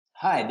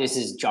Hi, this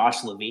is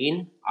Josh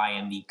Levine. I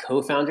am the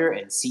co founder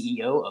and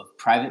CEO of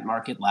Private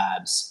Market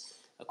Labs.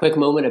 A quick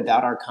moment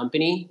about our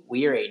company.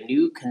 We are a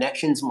new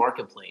connections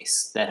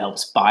marketplace that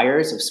helps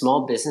buyers of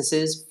small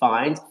businesses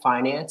find,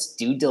 finance,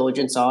 due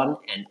diligence on,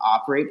 and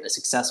operate a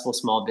successful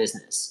small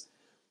business.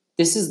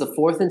 This is the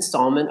fourth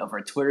installment of our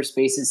Twitter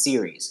Spaces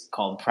series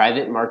called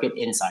Private Market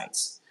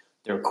Insights.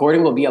 The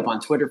recording will be up on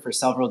Twitter for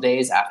several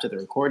days after the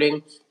recording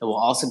and will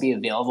also be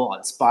available on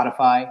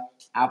Spotify,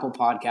 Apple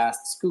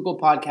Podcasts, Google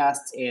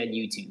Podcasts, and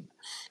YouTube.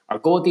 Our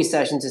goal with these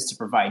sessions is to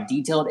provide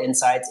detailed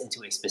insights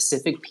into a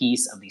specific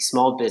piece of the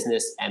small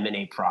business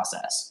M&A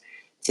process.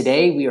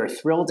 Today, we are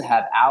thrilled to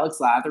have Alex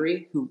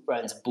Lathery, who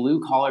runs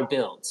Blue Collar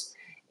Builds,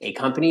 a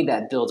company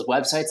that builds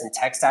websites and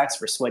tech stacks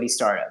for sweaty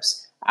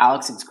startups.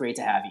 Alex, it's great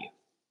to have you.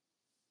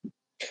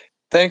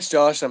 Thanks,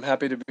 Josh. I'm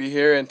happy to be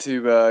here and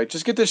to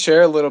just get to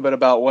share a little bit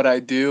about what I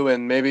do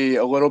and maybe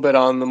a little bit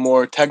on the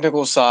more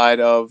technical side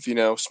of,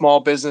 small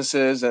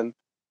businesses and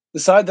the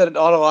side that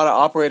not a lot of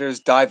operators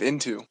dive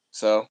into.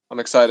 So I'm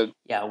excited.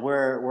 Yeah,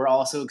 we're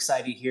also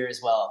excited here as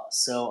well.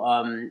 So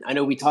I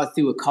know we talked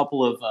through a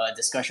couple of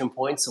discussion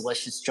points, so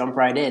let's just jump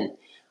right in.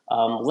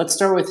 Let's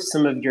start with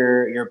some of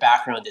your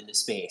background in the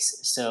space.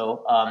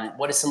 So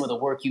what is some of the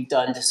work you've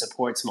done to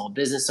support small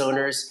business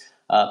owners,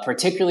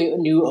 particularly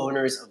new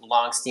owners of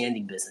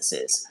long-standing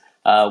businesses?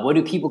 What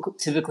do people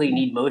typically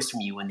need most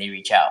from you when they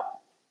reach out?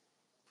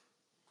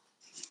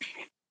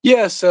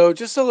 Yeah, so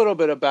just a little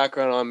bit of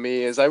background on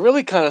me is I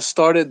really kind of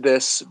started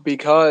this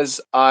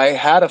because I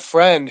had a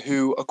friend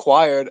who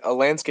acquired a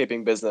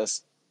landscaping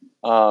business.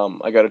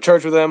 I go to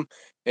church with him,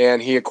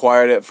 and he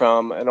acquired it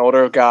from an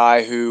older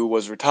guy who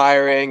was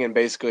retiring and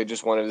basically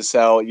just wanted to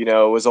sell. It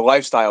was a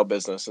lifestyle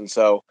business. And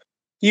so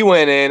he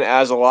went in,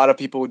 as a lot of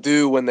people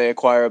do when they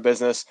acquire a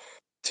business,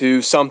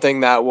 to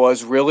something that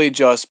was really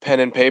just pen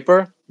and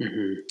paper,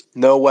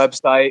 no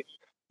website,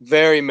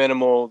 very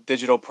minimal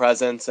digital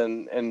presence,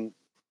 and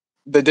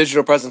the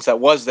digital presence that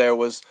was there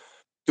was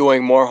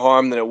doing more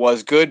harm than it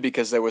was good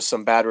because there was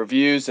some bad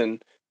reviews.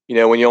 And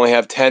when you only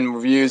have 10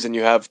 reviews and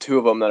you have two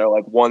of them that are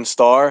like 1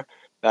 star,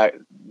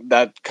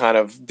 that kind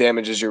of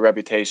damages your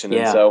reputation. And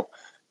Yeah. so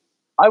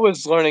I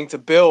was learning to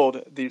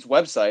build these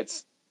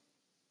websites,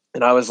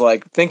 and I was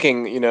like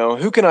thinking,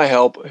 who can I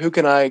help? Who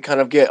can I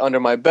kind of get under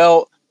my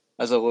belt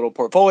as a little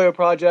portfolio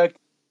project?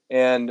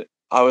 And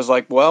I was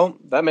like, well,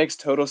 that makes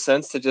total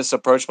sense to just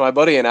approach my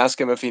buddy and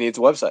ask him if he needs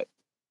a website.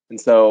 And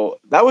so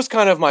that was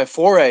kind of my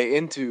foray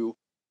into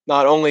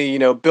not only,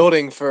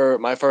 building for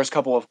my first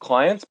couple of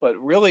clients, but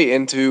really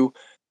into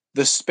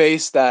the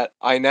space that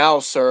I now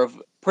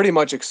serve pretty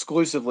much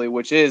exclusively,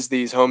 which is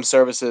these home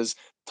services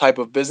type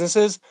of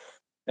businesses.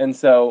 And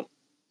so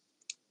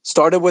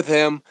started with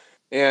him,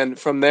 and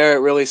from there it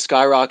really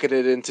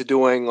skyrocketed into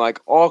doing like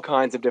all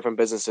kinds of different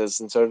businesses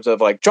in terms of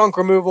like junk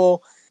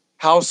removal,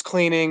 house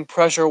cleaning,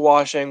 pressure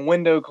washing,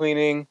 window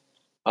cleaning,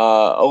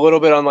 a little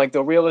bit on like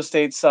the real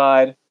estate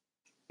side.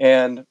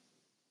 And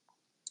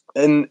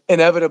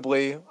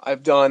inevitably,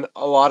 I've done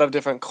a lot of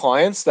different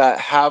clients that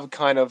have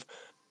kind of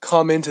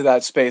come into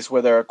that space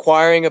where they're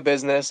acquiring a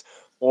business,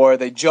 or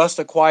they just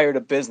acquired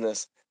a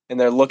business and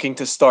they're looking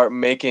to start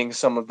making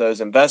some of those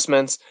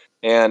investments.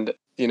 And,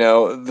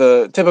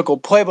 the typical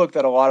playbook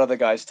that a lot of the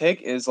guys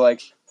take is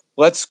like,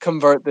 let's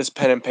convert this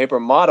pen and paper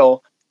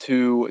model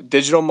to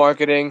digital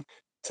marketing,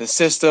 to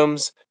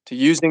systems, to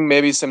using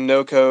maybe some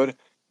no code.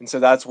 And so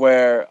that's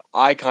where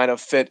I kind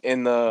of fit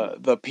in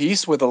the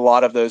piece with a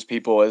lot of those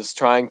people, is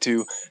trying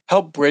to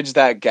help bridge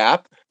that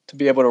gap to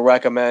be able to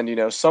recommend,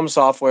 some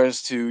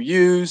softwares to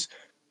use,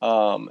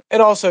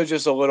 and also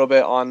just a little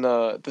bit on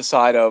the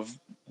side of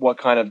what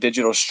kind of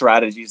digital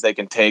strategies they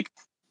can take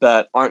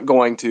that aren't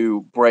going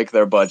to break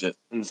their budget.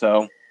 And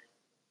so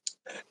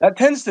that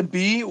tends to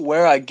be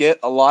where I get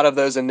a lot of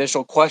those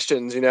initial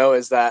questions,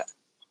 is that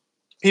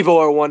people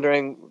are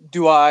wondering,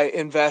 do I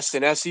invest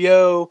in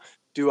SEO?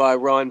 Do I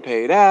run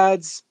paid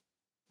ads?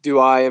 Do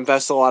I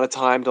invest a lot of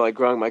time to like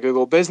growing my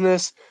Google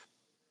business?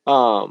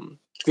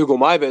 Google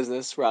My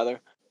Business rather.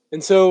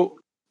 And so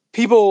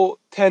people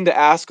tend to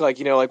ask like,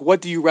 like what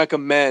do you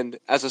recommend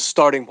as a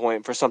starting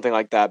point for something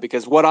like that?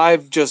 Because what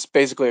I've just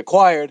basically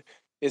acquired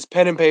is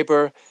pen and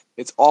paper.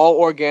 It's all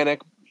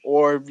organic,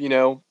 or,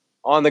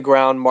 on the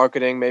ground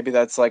marketing. Maybe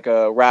that's like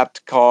a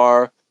wrapped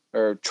car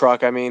or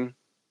truck,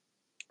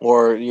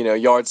 or,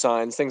 yard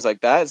signs, things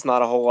like that. It's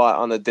not a whole lot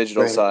on the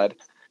digital Right. side.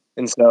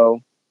 And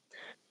so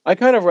I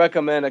kind of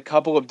recommend a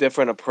couple of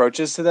different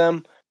approaches to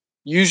them.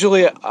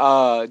 Usually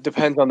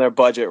depends on their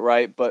budget,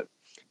 right? But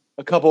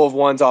a couple of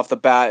ones off the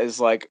bat is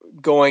like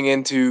going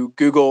into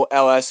Google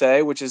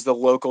LSA, which is the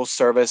local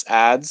service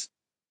ads.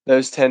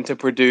 Those tend to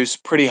produce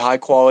pretty high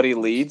quality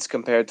leads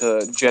compared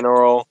to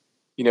general,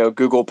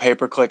 Google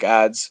pay-per-click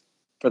ads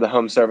for the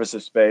home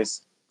services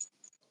space.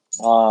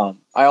 I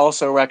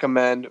also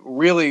recommend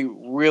really,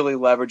 really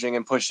leveraging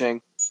and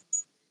pushing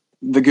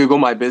the Google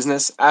My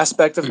Business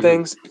aspect of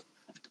things,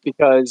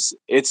 because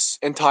it's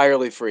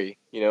entirely free.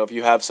 If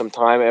you have some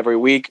time every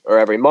week or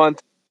every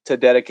month to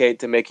dedicate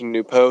to making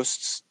new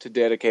posts, to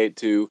dedicate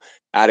to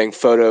adding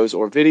photos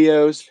or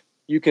videos,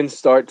 you can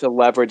start to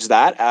leverage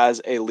that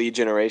as a lead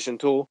generation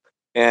tool.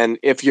 And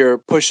if you're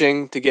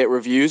pushing to get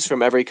reviews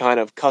from every kind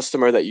of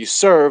customer that you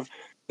serve,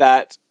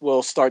 that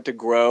will start to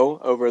grow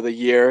over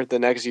the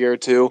next year or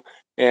two,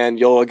 and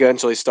you'll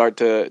eventually start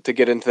to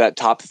get into that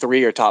top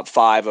 3 or top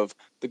 5 of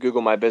the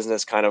Google My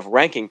Business kind of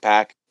ranking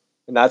pack.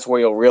 And that's where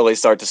you'll really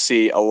start to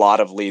see a lot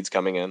of leads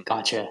coming in.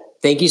 Gotcha.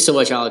 Thank you so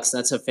much, Alex.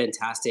 That's a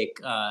fantastic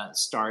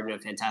start and a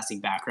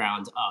fantastic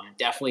background.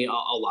 Definitely a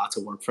lot to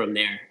work from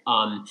there.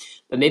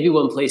 But maybe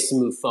one place to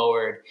move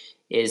forward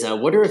is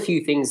what are a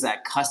few things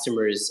that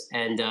customers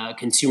and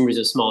consumers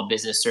of small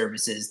business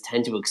services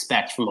tend to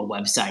expect from a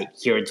website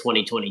here in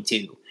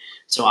 2022?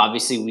 So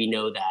obviously we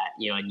know that,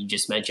 and you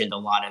just mentioned a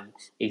lot of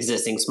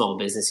existing small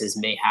businesses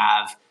may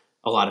have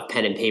a lot of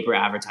pen and paper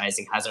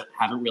advertising,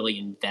 haven't really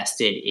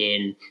invested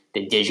in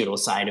the digital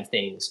side of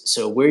things.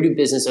 So where do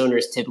business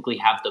owners typically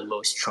have the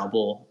most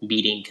trouble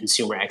meeting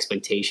consumer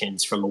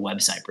expectations from a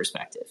website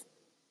perspective?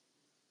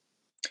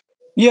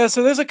 Yeah,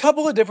 so there's a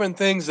couple of different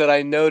things that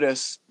I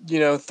notice,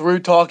 through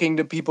talking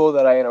to people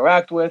that I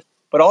interact with,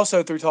 but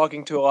also through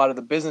talking to a lot of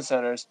the business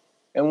owners.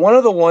 And one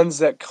of the ones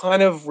that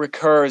kind of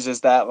recurs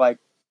is that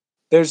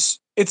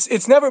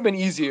it's never been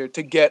easier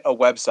to get a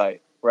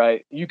website,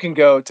 right? You can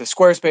go to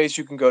Squarespace,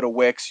 you can go to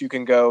Wix,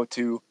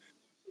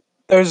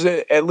 there's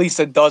at least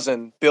a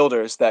dozen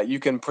builders that you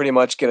can pretty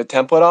much get a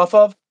template off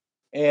of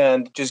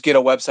and just get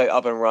a website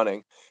up and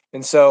running.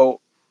 And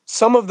so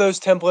some of those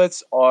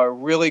templates are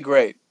really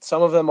great.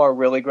 Some of them are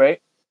really great.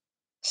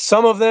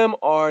 Some of them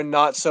are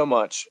not so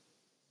much.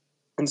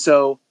 And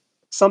so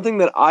something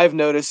that I've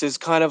noticed is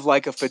kind of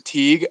like a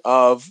fatigue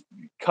of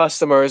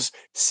customers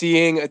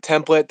seeing a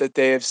template that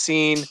they have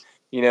seen,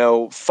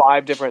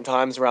 5 different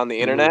times around the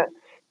internet.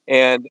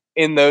 And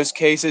in those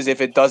cases,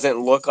 if it doesn't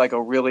look like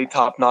a really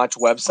top-notch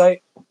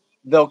website,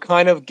 they'll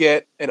kind of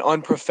get an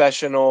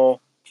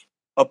unprofessional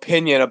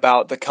opinion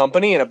about the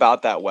company and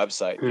about that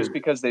website just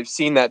because they've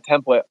seen that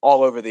template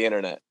all over the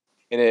internet.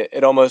 And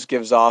it almost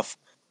gives off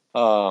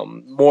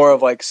more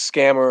of like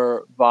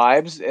scammer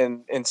vibes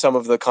in some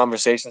of the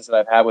conversations that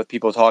I've had with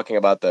people talking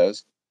about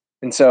those.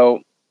 And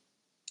so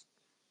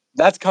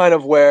that's kind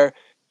of where,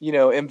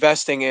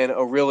 investing in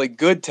a really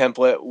good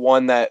template,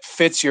 one that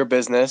fits your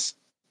business,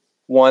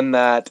 one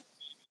that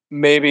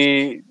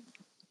maybe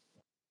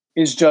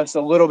is just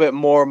a little bit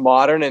more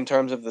modern in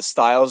terms of the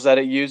styles that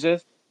it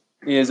uses,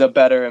 is a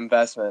better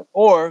investment.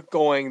 Or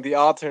going the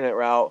alternate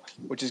route,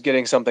 which is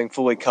getting something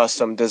fully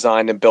custom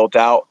designed and built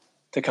out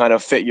to kind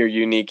of fit your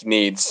unique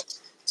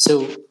needs.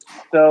 So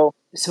So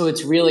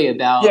it's really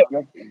about,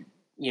 yeah,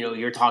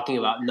 you're talking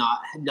about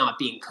not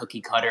being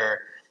cookie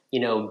cutter,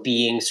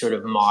 being sort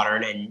of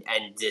modern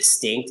and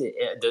distinct.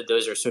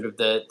 Those are sort of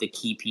the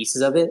key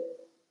pieces of it.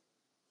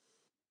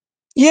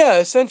 yeah,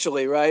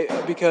 essentially, right?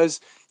 Because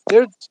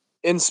there's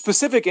in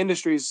specific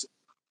industries,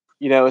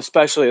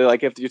 especially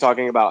like if you're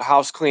talking about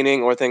house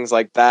cleaning or things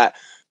like that,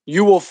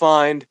 you will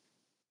find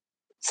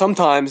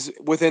sometimes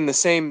within the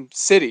same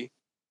city,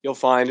 you'll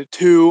find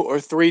 2 or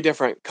 3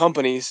 different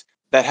companies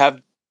that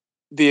have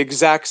the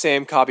exact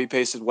same copy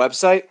pasted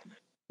website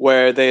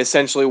where they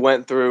essentially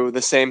went through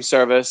the same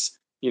service,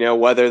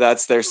 whether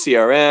that's their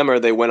CRM or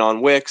they went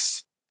on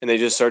Wix and they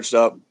just searched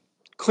up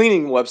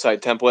cleaning website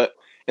template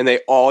and they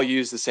all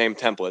use the same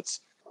templates.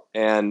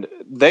 And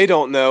they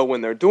don't know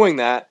when they're doing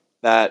that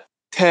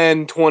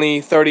 10,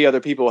 20, 30 other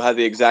people have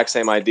the exact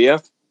same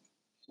idea.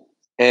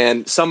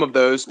 And some of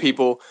those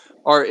people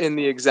are in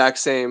the exact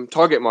same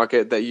target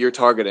market that you're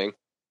targeting.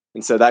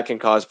 And so that can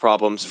cause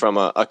problems from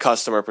a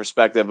customer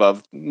perspective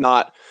of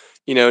not,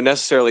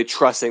 necessarily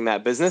trusting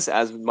that business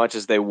as much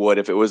as they would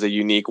if it was a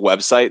unique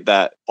website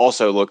that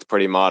also looked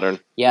pretty modern.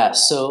 Yeah.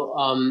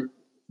 So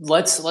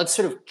let's sort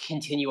of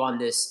continue on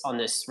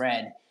this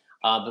thread,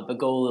 but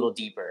go a little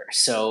deeper.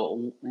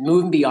 So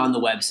moving beyond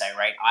the website,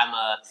 right?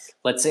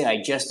 Let's say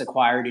I just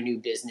acquired a new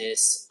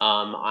business.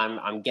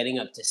 I'm getting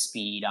up to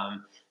speed.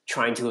 I'm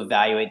trying to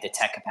evaluate the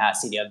tech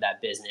capacity of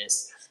that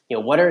business.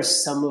 What are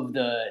some of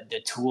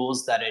the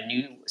tools that a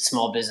new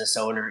small business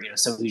owner,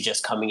 someone who's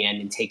just coming in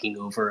and taking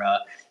over a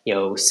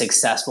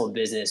successful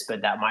business,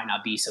 but that might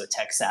not be so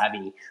tech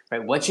savvy,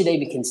 right? What should they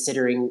be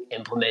considering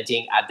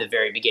implementing at the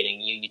very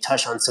beginning? You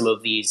touched on some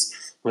of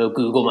these,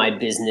 Google My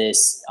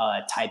Business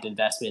type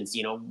investments.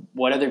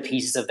 What other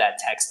pieces of that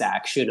tech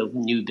stack should a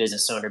new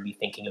business owner be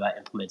thinking about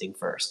implementing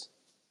first?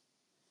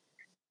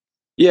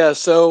 Yeah,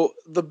 so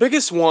the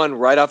biggest one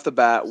right off the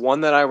bat,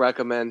 one that I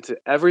recommend to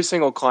every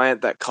single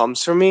client that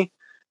comes from me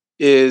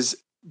is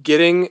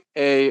getting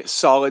a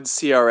solid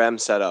CRM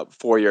setup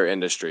for your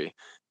industry.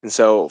 And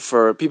so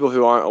for people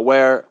who aren't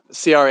aware,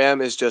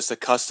 CRM is just a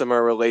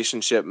customer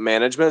relationship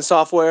management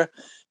software.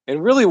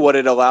 And really what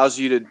it allows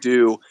you to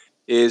do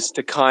is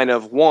to kind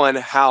of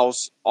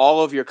house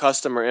all of your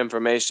customer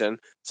information.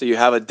 So you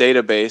have a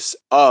database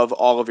of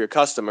all of your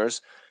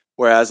customers,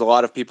 whereas a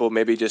lot of people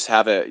maybe just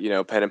have it,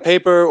 pen and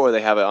paper, or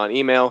they have it on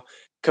email.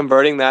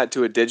 Converting that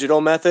to a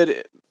digital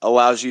method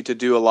allows you to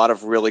do a lot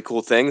of really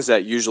cool things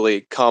that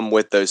usually come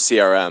with those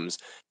CRMs.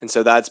 And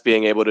so that's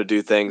being able to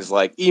do things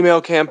like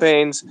email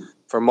campaigns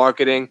for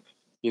marketing,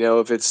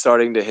 if it's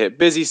starting to hit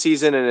busy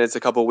season and it's a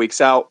couple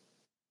weeks out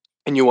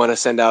and you want to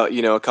send out,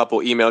 a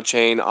couple email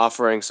chain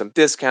offering some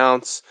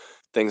discounts,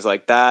 things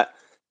like that.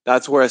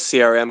 That's where a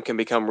CRM can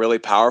become really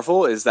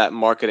powerful, is that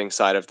marketing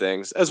side of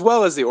things, as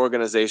well as the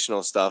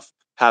organizational stuff,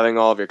 having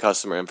all of your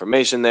customer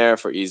information there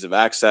for ease of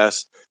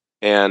access.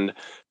 And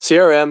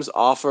CRMs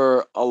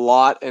offer a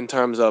lot in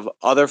terms of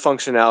other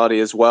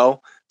functionality as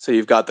well. So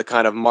you've got the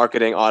kind of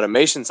marketing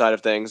automation side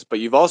of things, but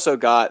you've also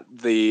got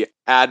the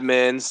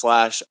admin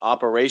slash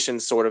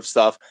operations sort of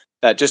stuff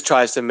that just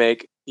tries to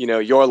make,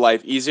 your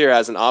life easier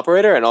as an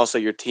operator and also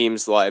your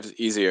team's lives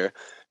easier.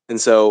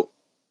 And so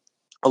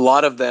a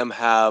lot of them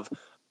have,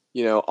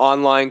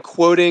 online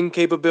quoting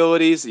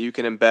capabilities that you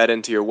can embed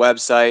into your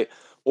website,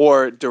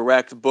 or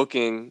direct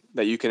booking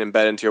that you can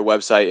embed into your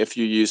website if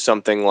you use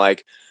something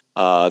like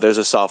there's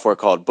a software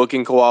called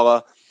Booking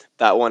Koala.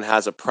 That one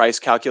has a price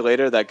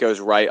calculator that goes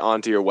right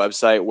onto your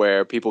website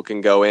where people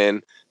can go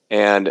in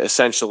and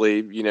essentially,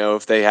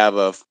 if they have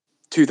a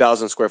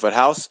 2,000 square foot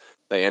house,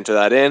 they enter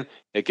that in,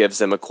 it gives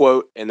them a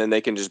quote, and then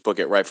they can just book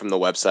it right from the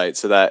website.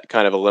 So that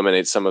kind of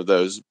eliminates some of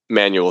those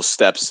manual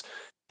steps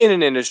in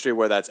an industry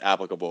where that's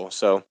applicable.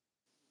 So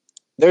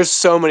there's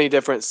so many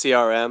different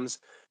CRMs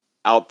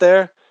out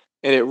there,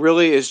 and it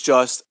really is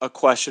just a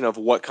question of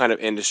what kind of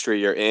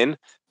industry you're in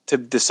to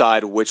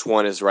decide which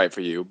one is right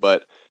for you.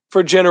 But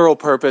for general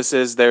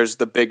purposes, there's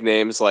the big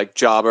names like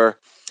Jobber,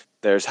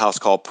 there's House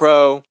Call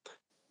Pro,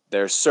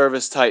 there's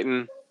Service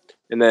Titan,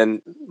 and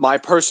then my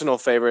personal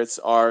favorites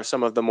are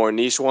some of the more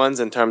niche ones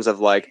in terms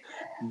of like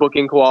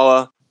Booking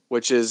Koala,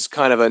 which is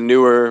kind of a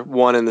newer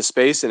one in the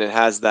space, and it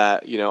has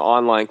that,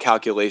 online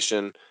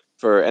calculation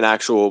for an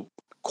actual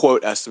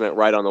quote estimate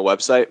right on the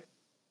website.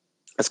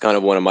 That's kind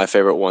of one of my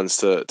favorite ones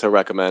to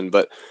recommend.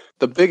 But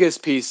the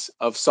biggest piece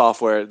of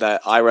software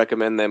that I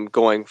recommend them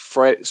going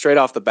straight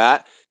off the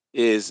bat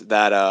is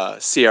that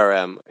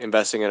CRM,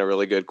 investing in a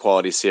really good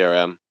quality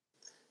CRM.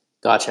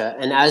 Gotcha.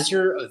 And as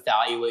you're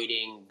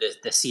evaluating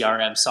the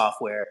CRM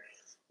software,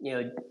 you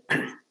know,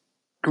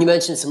 you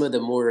mentioned some of the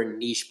more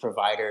niche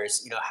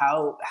providers.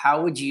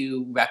 How would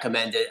you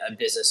recommend a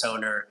business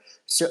owner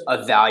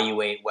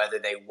evaluate whether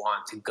they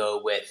want to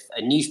go with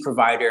a niche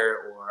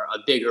provider or a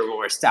bigger,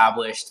 more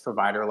established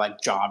provider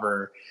like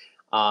Jobber,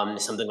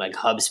 something like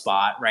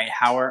HubSpot, right?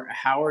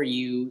 How are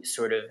you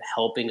sort of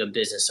helping a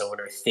business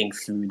owner think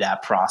through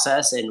that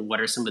process, and what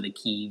are some of the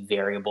key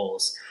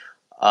variables,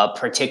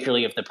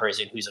 particularly if the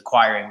person who's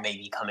acquiring may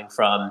be coming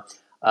from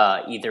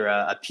either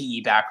a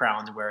PE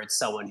background where it's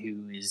someone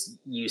who is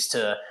used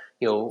to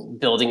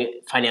building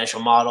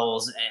financial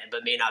models,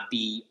 but may not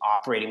be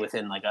operating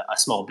within like a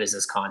small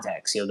business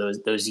context.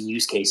 Those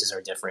use cases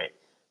are different.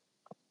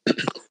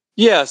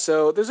 Yeah,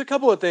 so there's a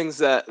couple of things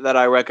that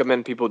I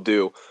recommend people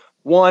do.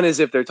 One is,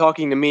 if they're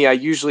talking to me, I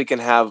usually can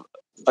have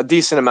a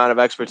decent amount of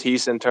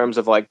expertise in terms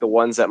of like the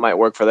ones that might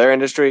work for their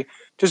industry,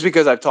 just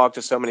because I've talked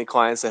to so many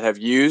clients that have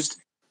used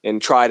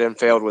and tried and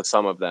failed with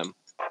some of them.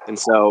 And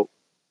so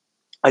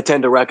I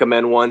tend to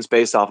recommend ones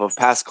based off of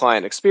past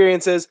client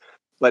experiences.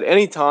 But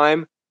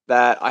anytime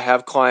that I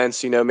have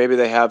clients, maybe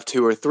they have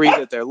two or three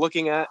that they're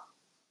looking at,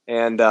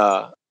 and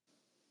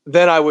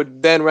then I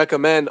would then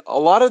recommend a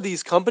lot of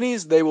these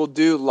companies, they will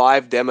do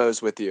live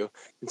demos with you.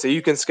 And so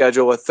you can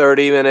schedule a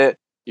 30-minute,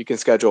 you can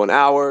schedule an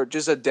hour,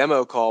 just a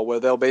demo call where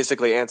they'll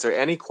basically answer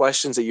any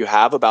questions that you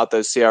have about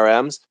those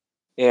CRMs.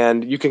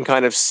 And you can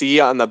kind of see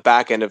on the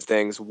back end of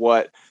things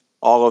what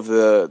all of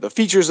the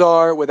features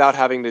are without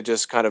having to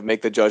just kind of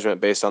make the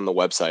judgment based on the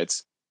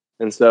websites.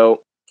 And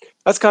so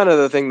that's kind of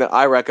the thing that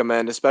I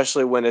recommend,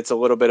 especially when it's a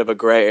little bit of a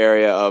gray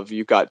area of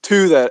you've got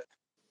two that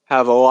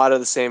have a lot of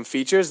the same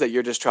features that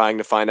you're just trying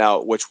to find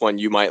out which one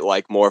you might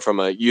like more from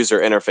a user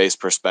interface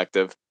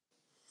perspective.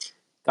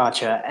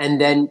 Gotcha.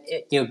 And then,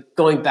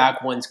 going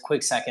back one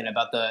quick second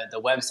about the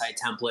website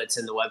templates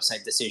and the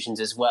website decisions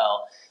as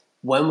well.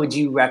 When would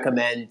you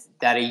recommend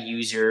that a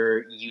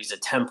user use a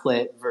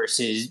template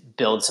versus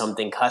build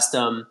something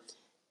custom?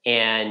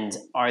 And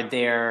are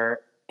there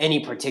any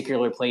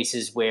particular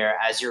places where,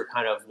 as you're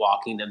kind of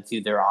walking them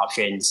through their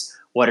options,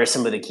 what are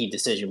some of the key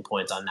decision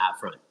points on that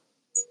front?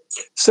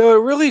 So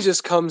it really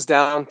just comes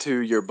down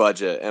to your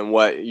budget and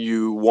what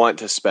you want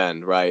to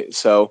spend, right?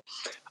 So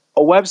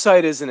a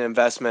website is an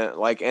investment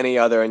like any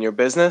other in your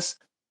business.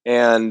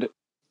 And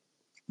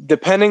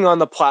depending on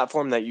the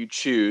platform that you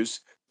choose,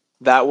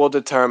 that will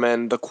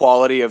determine the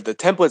quality of the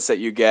templates that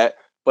you get,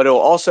 but it will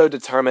also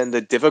determine the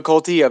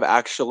difficulty of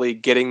actually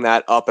getting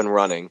that up and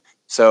running.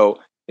 So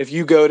if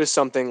you go to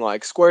something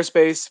like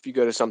Squarespace, if you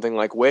go to something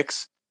like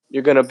Wix,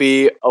 you're going to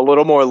be a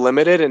little more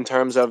limited in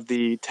terms of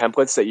the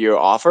templates that you're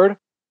offered.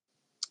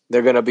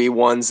 They're going to be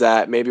ones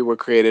that maybe were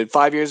created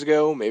 5 years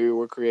ago, maybe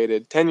were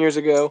created 10 years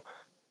ago.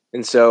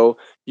 And so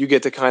you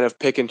get to kind of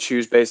pick and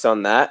choose based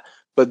on that.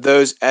 But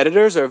those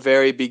editors are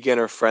very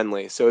beginner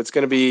friendly. So it's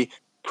going to be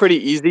pretty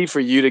easy for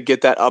you to get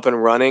that up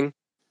and running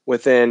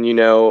within,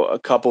 a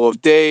couple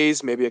of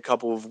days, maybe a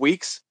couple of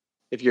weeks,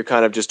 if you're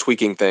kind of just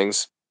tweaking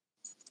things.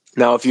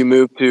 Now, if you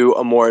move to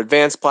a more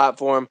advanced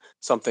platform,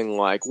 something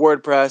like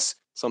WordPress,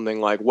 something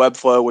like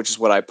Webflow, which is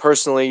what I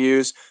personally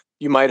use,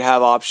 you might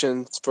have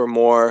options for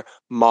more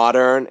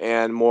modern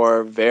and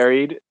more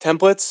varied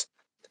templates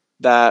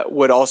that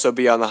would also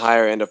be on the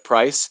higher end of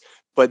price.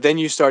 But then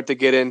you start to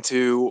get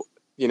into,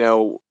 you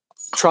know,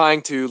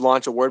 trying to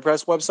launch a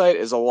WordPress website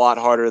is a lot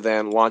harder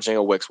than launching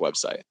a Wix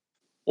website.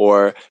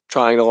 Or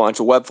trying to launch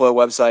a Webflow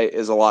website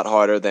is a lot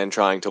harder than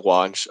trying to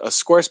launch a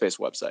Squarespace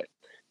website.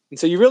 And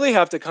so you really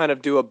have to kind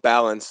of do a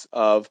balance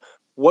of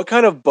what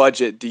kind of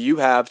budget do you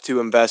have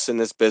to invest in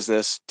this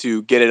business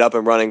to get it up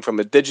and running from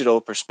a digital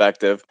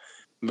perspective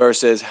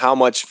versus how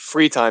much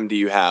free time do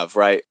you have,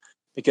 right?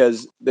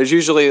 Because there's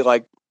usually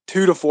like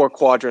 2 to 4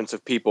 quadrants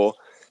of people.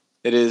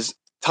 It is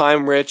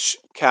time rich,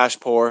 cash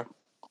poor,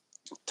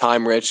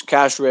 time rich,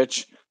 cash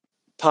rich,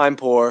 time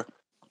poor,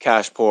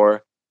 cash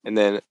poor, and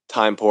then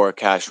time poor,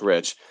 cash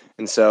rich.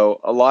 And so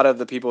a lot of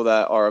the people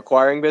that are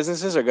acquiring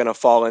businesses are going to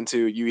fall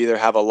into you either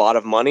have a lot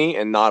of money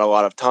and not a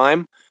lot of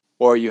time,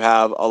 or you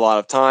have a lot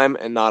of time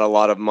and not a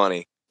lot of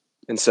money.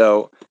 And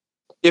so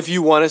if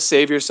you want to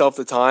save yourself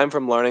the time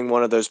from learning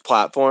one of those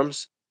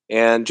platforms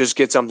and just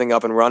get something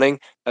up and running,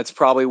 that's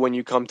probably when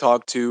you come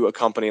talk to a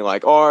company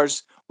like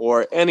ours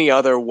or any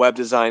other web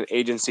design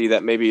agency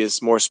that maybe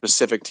is more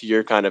specific to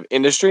your kind of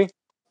industry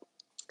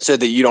so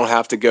that you don't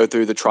have to go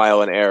through the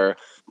trial and error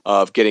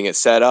of getting it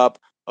set up,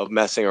 of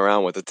messing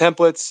around with the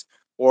templates,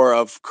 or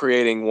of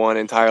creating one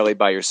entirely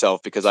by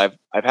yourself. Because I've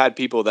had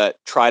people that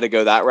try to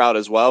go that route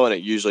as well, and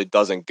it usually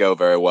doesn't go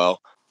very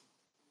well.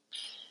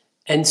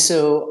 And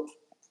so,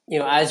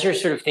 as you're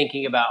sort of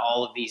thinking about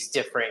all of these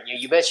different,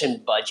 you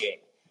mentioned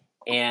budget,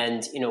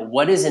 and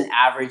what is an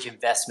average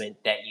investment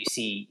that you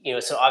see?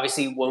 So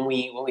obviously, when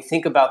we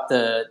think about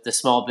the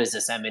small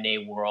business M&A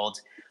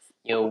world,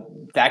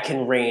 that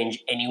can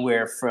range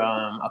anywhere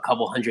from a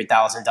couple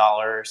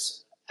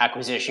 $100,000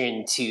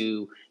 acquisition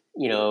to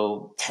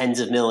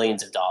tens of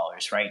millions of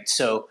dollars, right?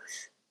 So,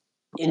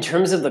 in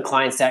terms of the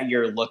clients that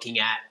you're looking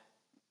at,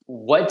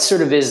 what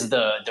sort of is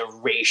the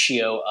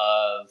ratio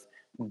of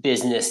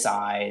business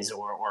size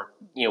or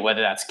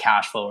whether that's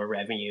cash flow or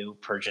revenue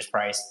purchase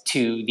price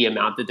to the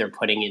amount that they're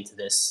putting into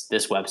this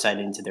website,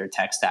 into their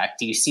tech stack?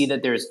 Do you see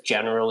that there's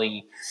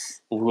generally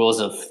rules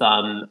of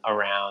thumb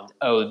around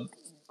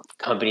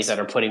companies that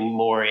are putting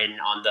more in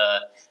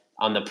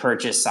on the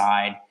purchase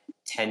side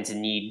tend to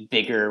need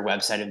bigger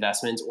website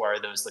investments, or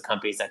are those the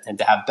companies that tend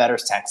to have better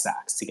tech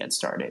stacks to get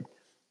started?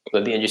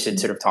 I'd be interested in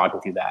sort of talking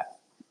through that.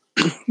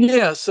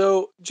 Yeah,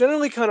 so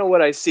generally kind of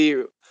what I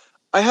see,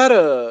 I had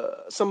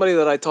somebody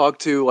that I talked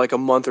to like a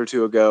month or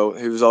two ago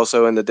who was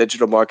also in the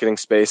digital marketing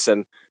space,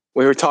 and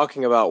we were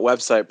talking about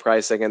website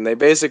pricing, and they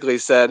basically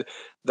said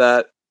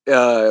that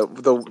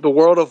the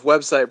world of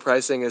website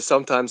pricing is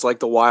sometimes like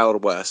the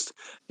Wild West.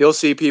 You'll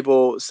see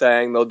people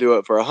saying they'll do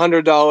it for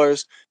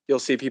 $100. You'll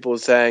see people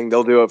saying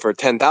they'll do it for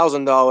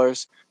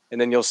 $10,000,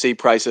 and then you'll see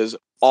prices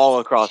all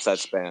across that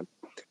span.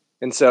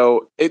 And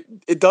so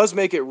it does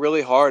make it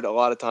really hard a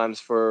lot of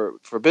times for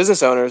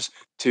business owners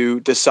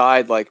to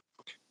decide like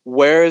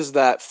where is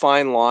that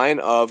fine line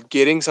of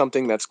getting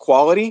something that's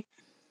quality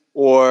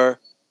or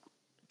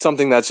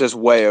something that's just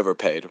way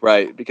overpaid,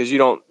 right? Because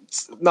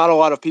not a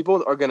lot of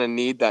people are going to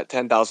need that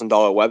 $10,000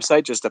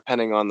 website, just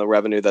depending on the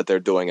revenue that they're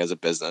doing as a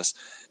business.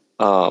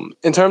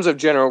 In terms of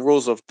general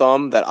rules of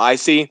thumb that I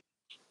see,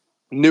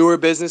 newer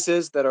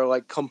businesses that are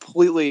like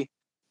completely,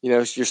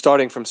 you're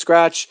starting from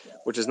scratch,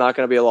 which is not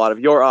going to be a lot of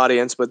your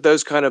audience, but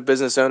those kind of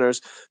business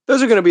owners,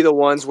 those are going to be the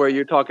ones where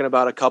you're talking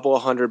about a couple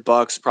of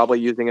 $100, probably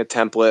using a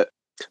template,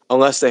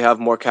 unless they have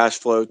more cash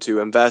flow to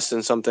invest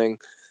in something.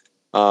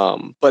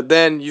 But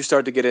then you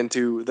start to get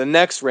into the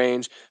next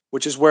range,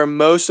 which is where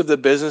most of the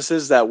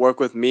businesses that work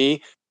with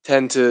me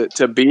tend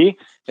to be,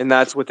 and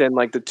that's within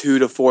like the $2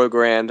 to $4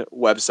 grand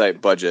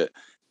website budget.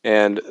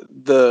 And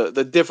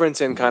the difference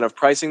in kind of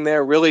pricing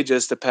there really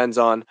just depends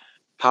on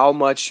how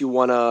much you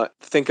want to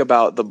think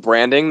about the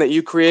branding that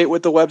you create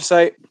with the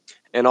website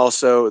and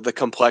also the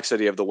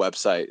complexity of the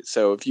website.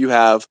 So if you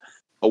have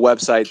a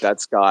website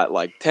that's got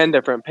like 10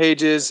 different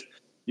pages,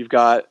 you've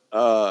got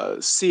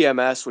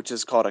CMS, which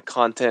is called a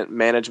content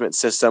management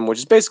system, which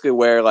is basically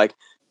where like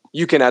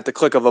you can at the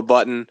click of a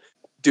button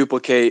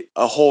duplicate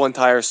a whole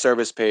entire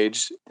service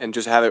page and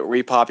just have it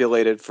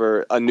repopulated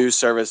for a new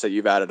service that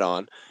you've added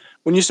on.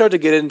 When you start to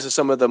get into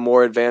some of the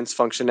more advanced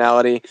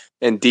functionality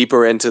and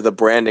deeper into the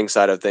branding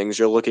side of things,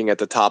 you're looking at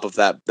the top of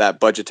that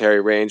budgetary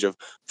range of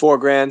 $4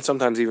 grand,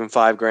 sometimes even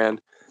 $5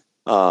 grand.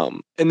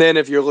 And then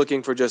if you're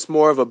looking for just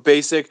more of a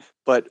basic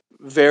but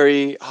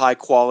very high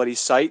quality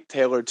site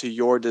tailored to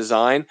your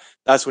design,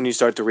 that's when you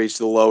start to reach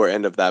the lower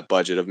end of that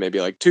budget of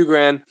maybe like $2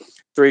 grand,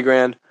 $3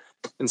 grand.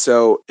 And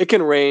so it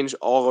can range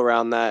all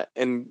around that,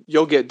 and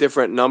you'll get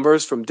different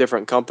numbers from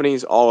different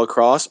companies all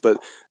across,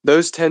 but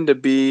those tend to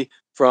be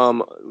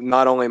from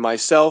not only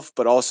myself,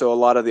 but also a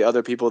lot of the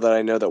other people that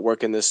I know that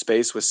work in this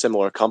space with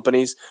similar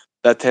companies.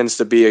 That tends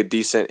to be a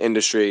decent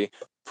industry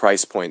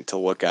price point to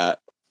look at.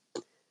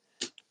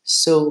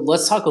 So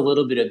let's talk a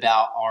little bit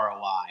about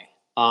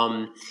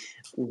ROI.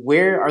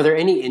 Where are there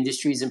any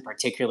industries in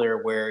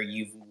particular where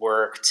you've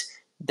worked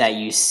that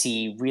you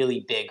see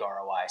really big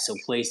ROI? So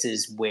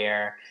places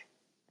where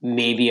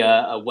maybe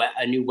a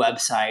new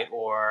website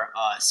or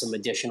some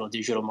additional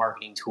digital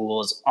marketing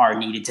tools are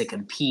needed to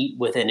compete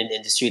within an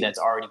industry that's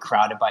already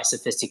crowded by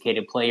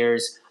sophisticated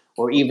players,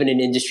 or even an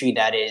industry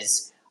that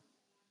is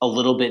a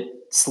little bit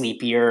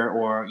sleepier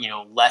or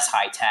less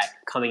high tech.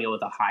 Coming in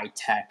with a high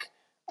tech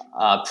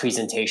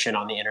presentation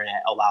on the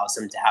internet allows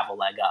them to have a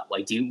leg up.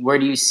 Like, where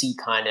do you see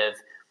kind of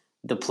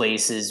the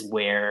places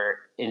where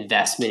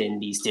investment in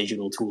these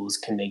digital tools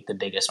can make the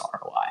biggest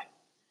ROI?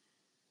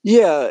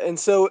 Yeah, and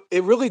so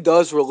it really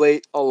does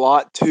relate a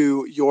lot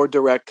to your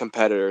direct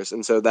competitors.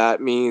 And so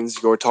that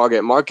means your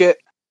target market,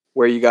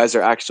 where you guys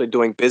are actually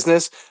doing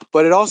business,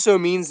 but it also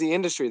means the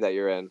industry that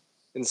you're in.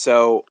 And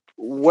so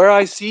where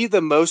I see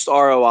the most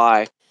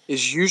ROI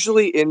is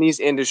usually in these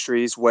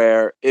industries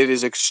where it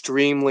is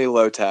extremely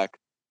low tech.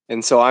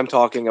 And so I'm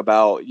talking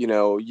about,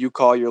 you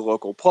call your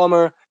local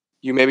plumber,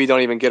 you maybe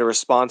don't even get a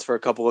response for a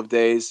couple of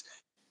days.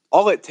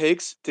 All it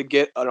takes to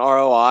get an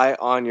ROI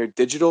on your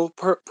digital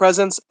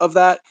presence of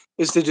that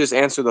is to just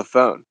answer the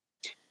phone.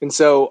 And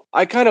so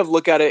I kind of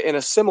look at it in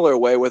a similar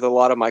way with a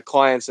lot of my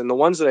clients. And the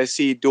ones that I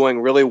see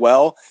doing really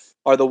well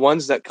are the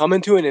ones that come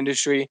into an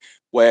industry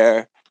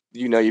where,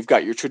 you've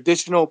got your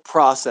traditional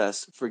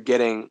process for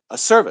getting a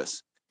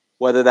service,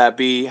 whether that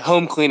be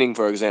home cleaning,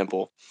 for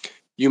example.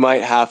 You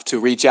might have to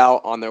reach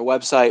out on their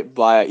website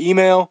via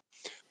email,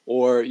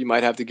 or you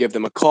might have to give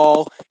them a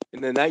call.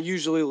 And then that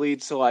usually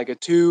leads to like a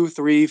 2,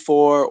 3,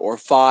 4, or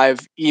 5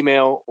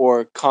 email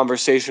or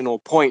conversational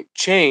point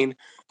chain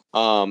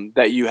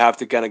that you have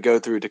to kind of go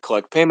through to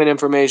collect payment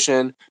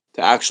information,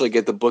 to actually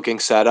get the booking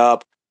set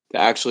up, to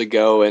actually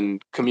go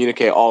and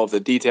communicate all of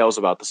the details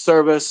about the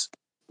service,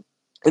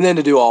 and then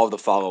to do all of the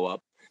follow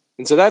up.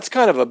 And so that's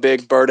kind of a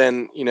big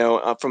burden,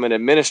 from an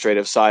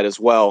administrative side as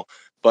well.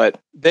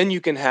 But then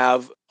you can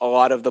have a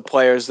lot of the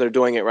players that are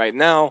doing it right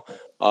now,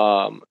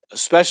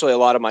 especially a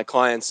lot of my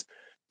clients,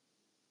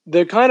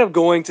 they're kind of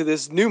going to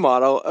this new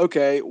model.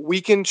 Okay,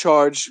 we can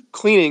charge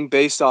cleaning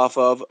based off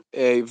of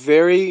a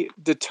very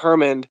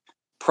determined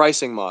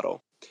pricing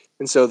model.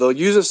 And so they'll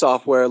use a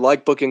software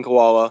like Booking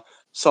Koala,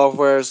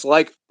 softwares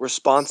like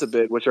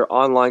Responsibid, which are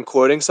online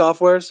quoting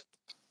softwares,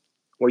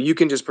 where you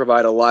can just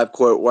provide a live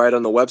quote right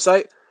on the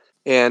website.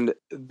 And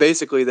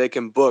basically, they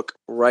can book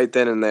right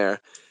then and there.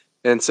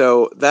 And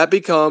so that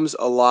becomes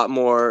a lot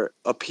more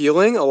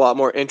appealing, a lot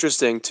more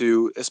interesting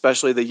to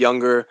especially the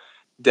younger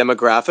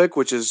demographic,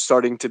 which is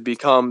starting to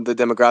become the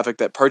demographic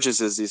that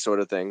purchases these sort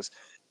of things.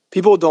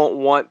 People don't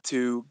want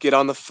to get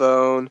on the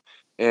phone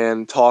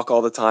and talk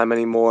all the time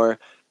anymore.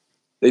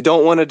 They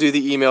don't want to do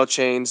the email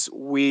chains.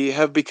 We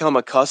have become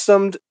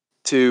accustomed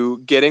to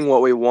getting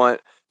what we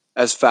want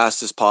as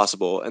fast as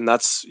possible. And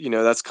that's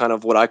kind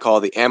of what I call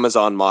the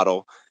Amazon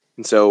model.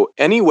 And so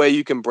any way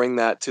you can bring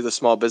that to the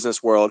small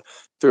business world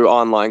through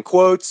online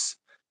quotes,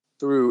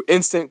 through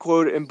instant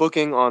quote and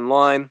booking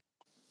online,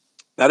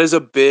 that is a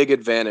big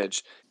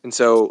advantage. And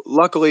so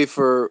luckily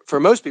for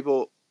most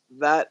people,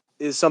 that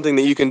is something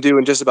that you can do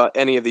in just about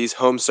any of these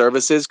home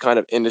services kind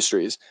of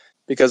industries,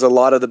 because a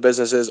lot of the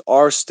businesses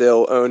are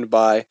still owned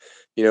by,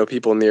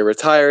 people near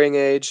retiring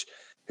age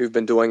who've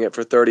been doing it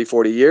for 30,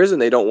 40 years,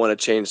 and they don't want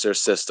to change their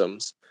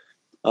systems.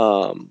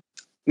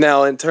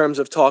 Now, in terms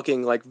of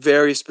talking like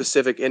very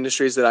specific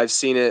industries that I've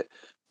seen it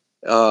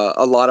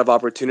a lot of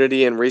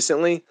opportunity in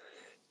recently,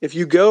 if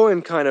you go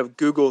and kind of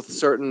Google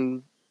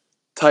certain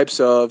types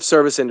of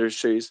service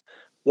industries,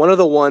 one of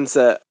the ones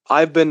that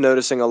I've been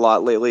noticing a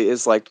lot lately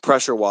is like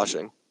pressure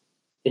washing.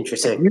 If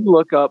Interesting. you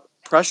look up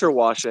pressure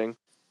washing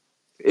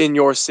in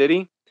your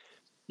city,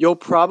 you'll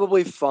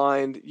probably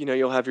find,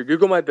 you'll have your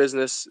Google My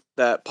Business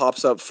that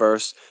pops up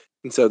first.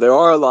 And so there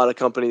are a lot of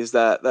companies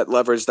that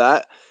leverage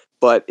that.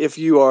 But if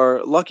you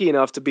are lucky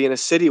enough to be in a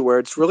city where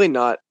it's really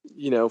not,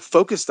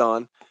 focused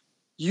on,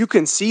 you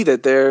can see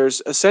that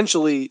there's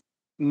essentially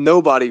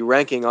nobody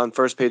ranking on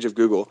first page of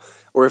Google.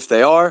 Or if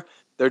they are,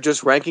 they're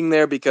just ranking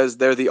there because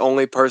they're the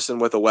only person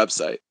with a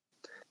website.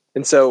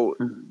 And so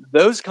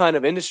those kind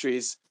of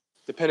industries,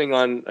 depending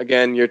on,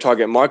 again, your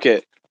target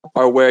market,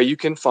 are where you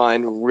can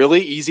find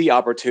really easy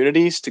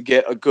opportunities to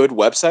get a good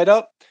website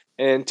up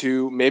and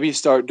to maybe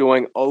start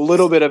doing a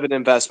little bit of an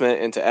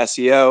investment into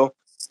SEO,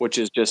 which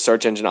is just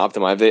search engine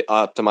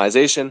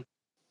optimization.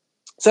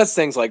 So that's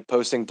things like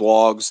posting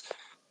blogs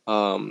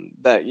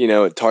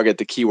that, target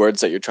the keywords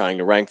that you're trying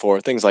to rank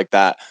for, things like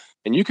that.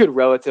 And you could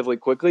relatively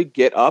quickly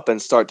get up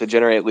and start to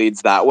generate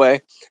leads that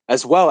way,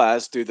 as well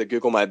as through the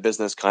Google My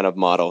Business kind of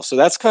model. So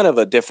that's kind of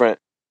a different,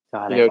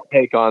 Got it.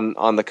 take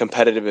on the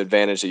competitive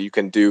advantage that you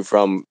can do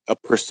from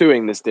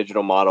pursuing this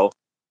digital model,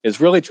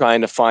 is really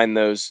trying to find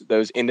those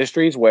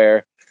industries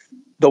where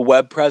the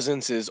web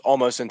presence is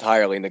almost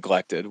entirely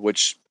neglected,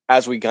 which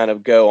as we kind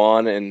of go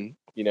on and,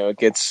 it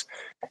gets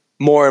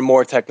more and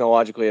more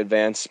technologically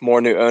advanced,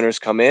 more new owners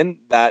come in,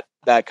 that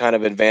kind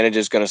of advantage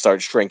is going to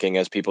start shrinking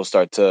as people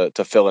start to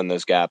fill in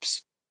those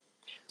gaps.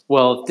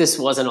 Well, if this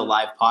wasn't a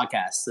live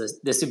podcast,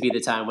 this would be the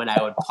time when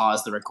I would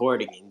pause the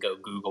recording and go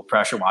Google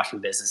pressure washing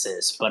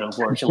businesses. But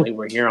unfortunately,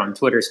 we're here on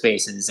Twitter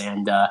Spaces,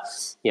 and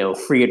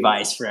free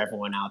advice for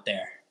everyone out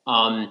there.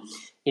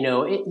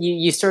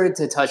 You started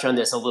to touch on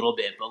this a little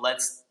bit, but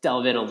let's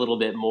delve in a little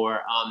bit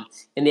more.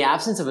 In the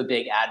absence of a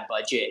big ad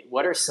budget,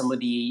 what are some of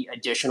the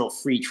additional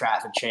free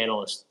traffic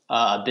channels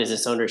a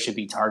business owner should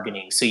be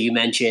targeting? So you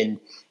mentioned,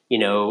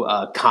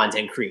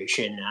 content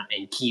creation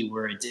and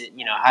keywords.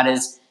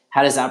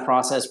 How does that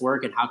process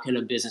work, and how can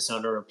a business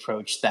owner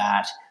approach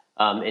that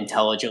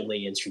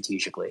intelligently and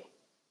strategically?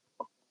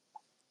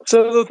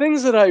 So the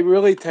things that I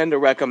really tend to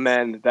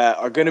recommend that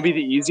are going to be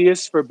the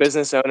easiest for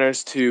business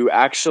owners to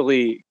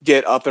actually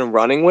get up and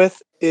running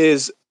with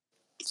is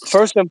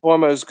first and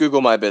foremost Google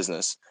My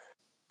Business.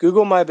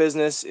 Google My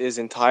Business is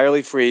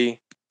entirely free.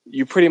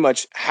 You pretty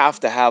much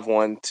have to have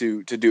one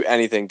to do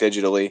anything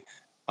digitally,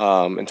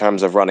 in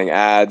terms of running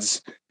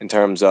ads, in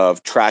terms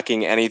of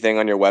tracking anything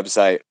on your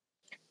website.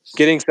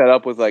 Getting set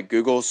up with like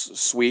Google's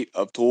suite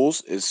of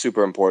tools is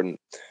super important.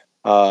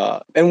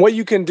 And what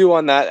you can do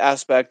on that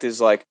aspect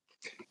is like,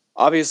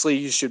 obviously,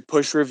 you should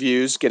push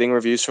reviews, getting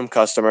reviews from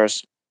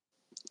customers.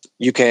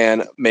 You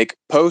can make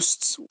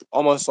posts,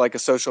 almost like a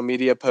social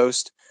media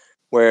post,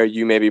 where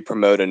you maybe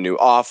promote a new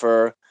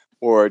offer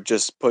or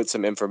just put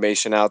some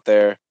information out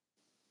there.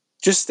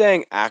 Just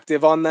staying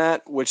active on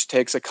that, which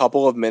takes a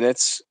couple of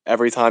minutes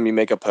every time you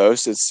make a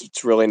post. It's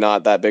really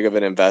not that big of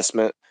an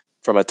investment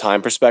from a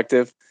time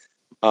perspective.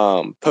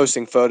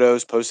 Posting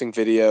photos, posting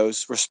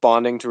videos,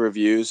 responding to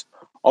reviews,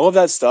 all of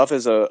that stuff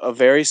is a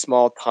very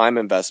small time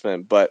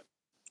investment, but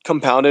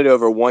compounded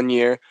over 1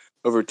 year,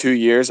 over 2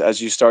 years,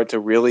 as you start to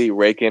really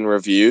rake in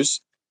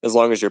reviews, as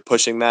long as you're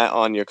pushing that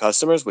on your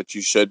customers, which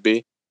you should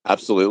be,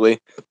 absolutely,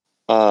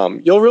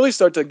 you'll really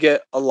start to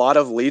get a lot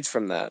of leads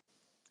from that.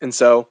 And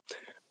so,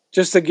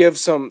 just to give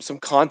some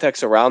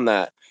context around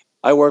that,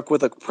 I work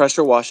with a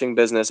pressure washing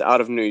business out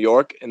of New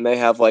York, and they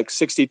have like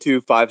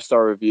 62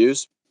 5-star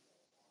reviews.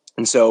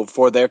 And so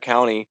for their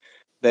county,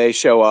 they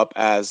show up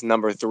as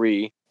number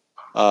three,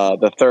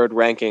 the third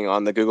ranking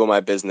on the Google My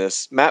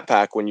Business map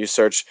pack when you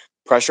search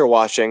pressure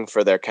washing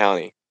for their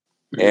county.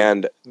 Mhm.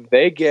 And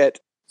they get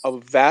a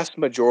vast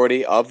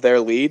majority of their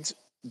leads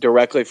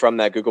directly from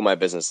that Google My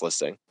Business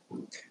listing.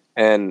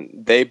 And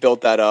they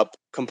built that up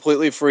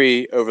completely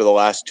free over the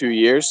last 2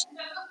 years.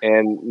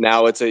 And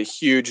now it's a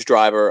huge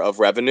driver of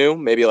revenue.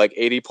 Maybe like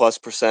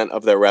 80+%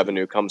 of their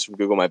revenue comes from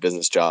Google My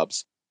Business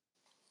jobs.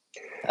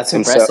 That's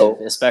And impressive, so,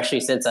 especially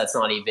since that's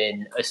not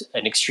even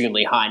an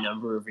extremely high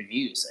number of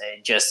reviews.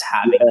 And just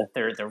having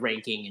yeah, the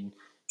ranking and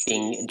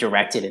being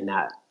directed in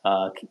that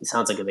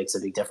sounds like it makes a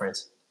big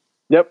difference.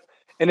 yep.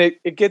 And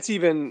it gets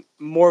even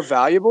more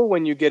valuable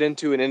when you get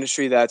into an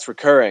industry that's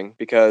recurring,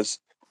 because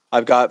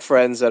I've got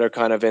friends that are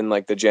kind of in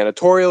like the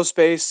janitorial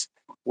space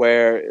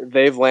where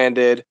they've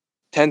landed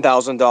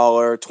 $10,000,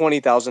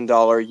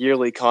 $20,000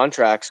 yearly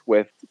contracts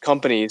with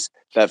companies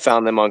that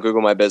found them on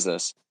Google My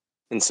Business.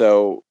 And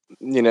so,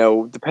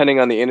 depending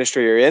on the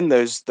industry you're in,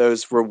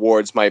 those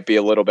rewards might be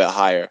a little bit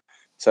higher.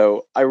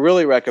 So I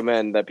really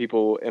recommend that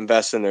people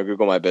invest in their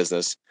Google My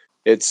Business.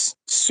 It's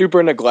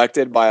super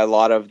neglected by a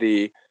lot of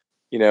the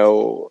you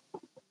know,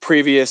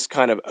 previous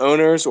kind of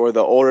owners or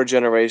the older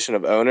generation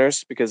of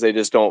owners, because they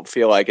just don't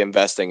feel like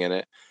investing in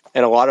it.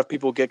 And a lot of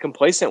people get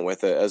complacent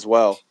with it as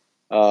well.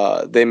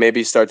 They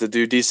maybe start to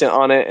do decent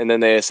on it and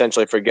then they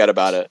essentially forget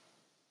about it.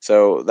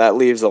 So that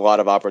leaves a lot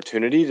of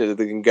opportunity to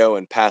they can go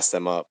and pass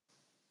them up.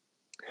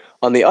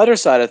 On the other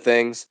side of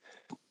things,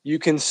 you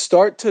can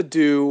start to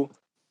do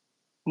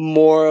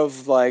more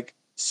of like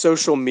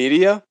social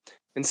media.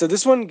 And so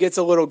this one gets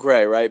a little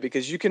gray, right?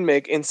 Because you can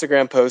make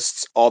Instagram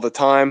posts all the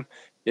time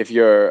if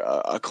you're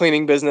a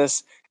cleaning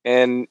business,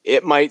 and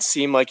it might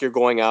seem like you're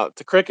going out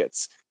to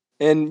crickets.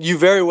 And you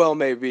very well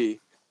may be.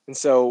 And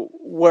so,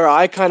 where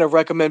I kind of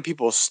recommend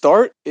people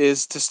start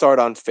is to start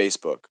on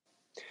Facebook.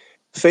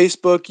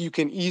 Facebook, you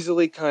can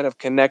easily kind of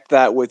connect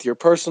that with your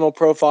personal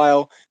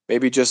profile.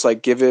 Maybe just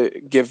like give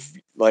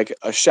like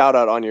a shout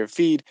out on your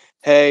feed.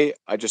 Hey,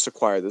 I just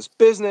acquired this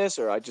business,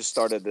 or I just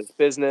started this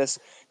business.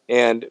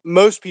 And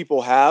most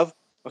people have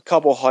a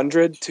couple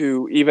hundred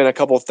to even a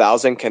couple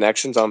thousand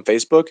connections on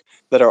Facebook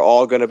that are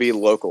all going to be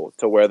local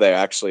to where they're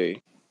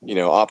actually,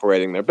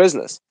 operating their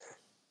business.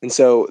 And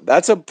so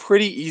that's a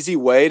pretty easy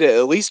way to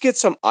at least get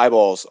some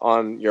eyeballs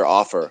on your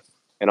offer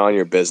and on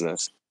your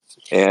business.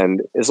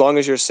 And as long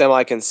as you're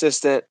semi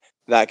consistent,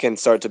 that can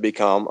start to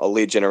become a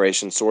lead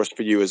generation source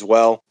for you as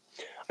well.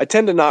 I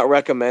tend to not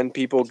recommend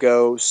people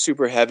go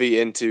super heavy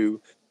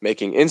into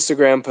making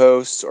Instagram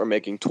posts or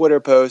making Twitter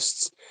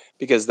posts,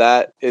 because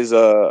that is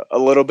a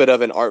little bit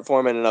of an art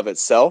form in and of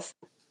itself.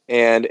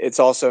 And it's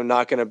also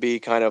not going to be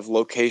kind of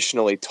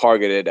locationally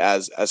targeted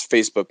as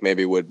Facebook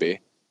maybe would be.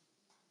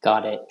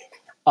 Got it.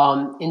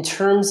 In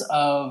terms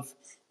of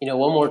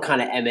one more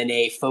kind of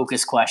M&A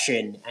focus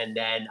question, and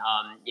then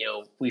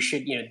we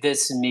should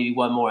this and maybe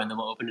one more, and then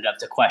we'll open it up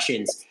to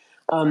questions.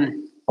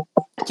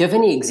 Do you have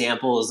any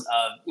examples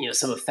of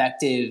some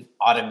effective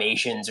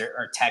automations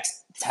or tech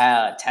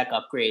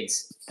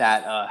upgrades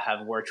that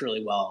have worked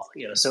really well?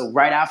 So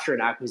right after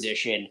an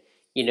acquisition,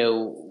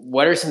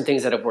 what are some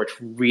things that have worked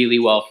really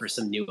well for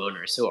some new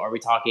owners? So are we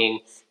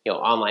talking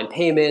online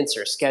payments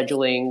or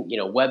scheduling,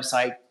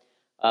 website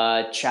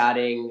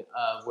chatting,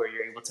 where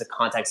you're able to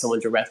contact someone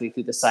directly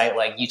through the site.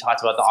 Like you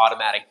talked about the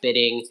automatic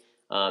bidding,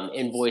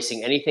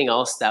 invoicing, anything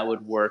else that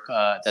would work,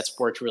 that's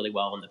worked really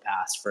well in the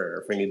past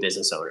for new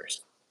business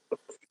owners.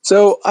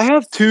 So I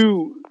have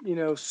two,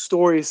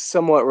 stories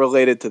somewhat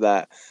related to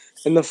that.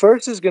 And the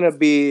first is going to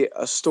be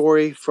a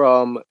story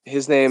from,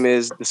 his name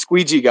is the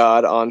Squeegee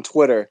God on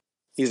Twitter.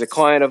 He's a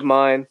client of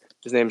mine.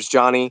 His name's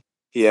Johnny.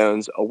 He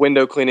owns a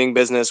window cleaning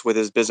business with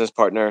his business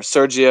partner,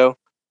 Sergio.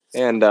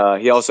 And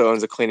he also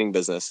owns a cleaning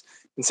business.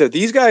 And so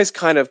these guys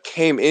kind of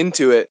came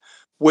into it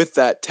with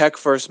that tech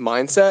first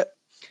mindset.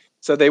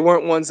 So they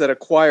weren't ones that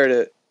acquired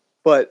it,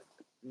 but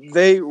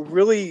they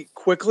really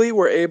quickly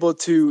were able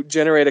to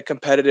generate a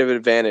competitive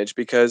advantage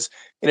because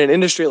in an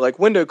industry like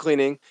window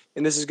cleaning,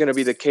 and this is going to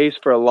be the case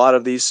for a lot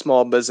of these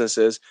small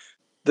businesses,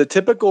 the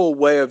typical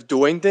way of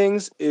doing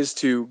things is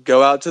to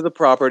go out to the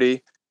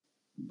property,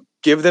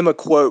 give them a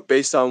quote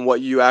based on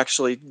what you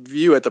actually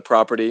view at the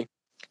property,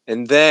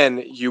 and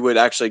then you would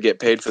actually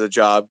get paid for the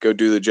job, go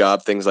do the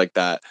job, things like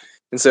that.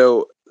 And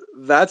so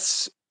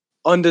that's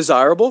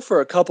undesirable for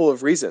a couple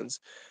of reasons.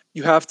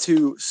 You have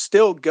to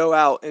still go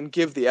out and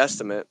give the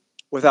estimate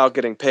without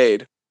getting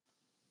paid.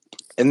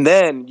 And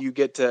then you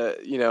get to,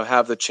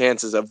 have the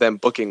chances of them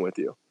booking with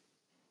you.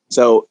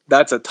 So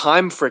that's a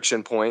time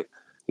friction point.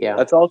 Yeah.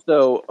 That's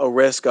also a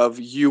risk of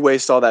you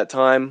waste all that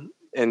time.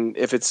 And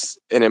if it's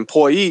an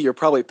employee, you're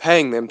probably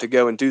paying them to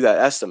go and do that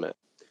estimate.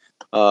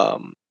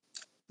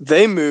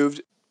 They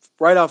moved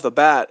right off the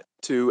bat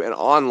to an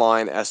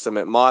online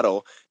estimate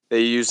model.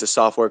 They used a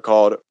software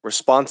called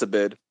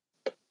Responsibid.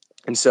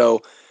 And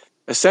so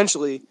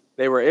essentially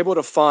they were able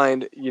to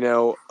find,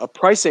 a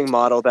pricing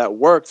model that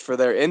worked for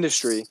their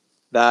industry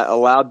that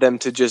allowed them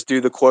to just do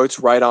the quotes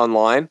right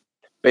online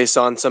based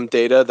on some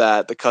data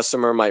that the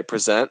customer might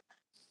present.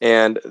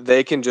 And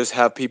they can just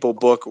have people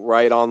book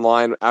right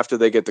online after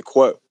they get the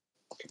quote.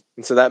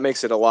 And so that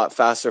makes it a lot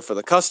faster for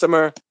the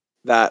customer.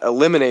 That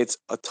eliminates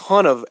a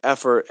ton of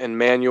effort and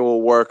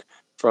manual work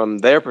from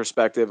their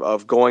perspective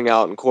of going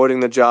out and quoting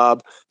the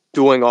job,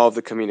 doing all of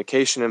the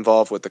communication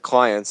involved with the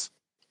clients.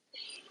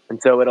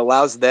 And so it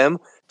allows them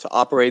to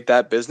operate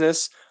that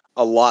business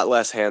a lot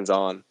less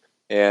hands-on.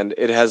 And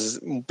it has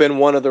been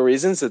one of the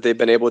reasons that they've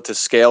been able to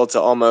scale to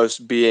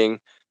almost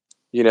being,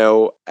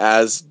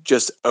 as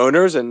just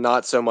owners and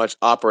not so much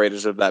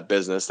operators of that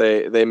business.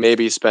 They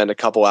maybe spend a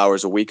couple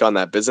hours a week on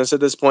that business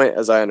at this point,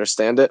 as I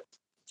understand it.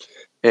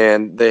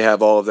 And they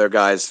have all of their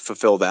guys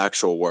fulfill the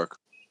actual work.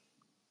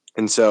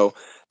 And so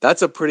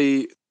that's a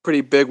pretty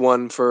big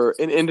one for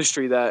an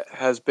industry that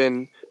has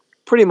been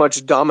pretty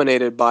much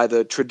dominated by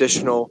the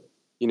traditional,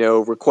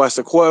 request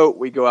a quote,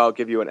 we go out,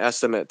 give you an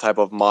estimate type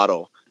of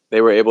model. They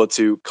were able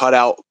to cut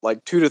out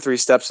like 2 to 3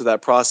 steps of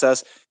that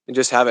process and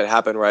just have it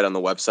happen right on the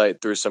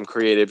website through some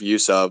creative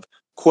use of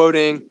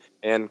quoting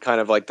and kind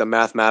of like the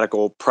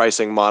mathematical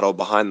pricing model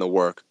behind the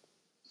work.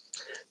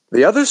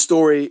 The other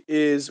story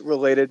is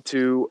related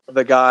to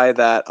the guy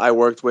that I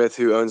worked with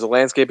who owns a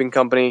landscaping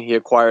company. He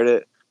acquired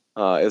it.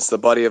 It's the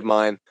buddy of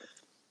mine.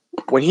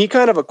 When he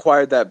kind of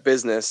acquired that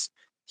business,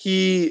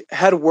 he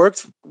had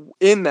worked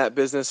in that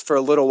business for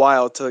a little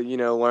while to,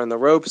 learn the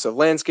ropes of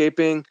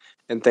landscaping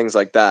and things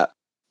like that.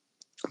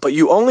 But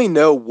you only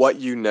know what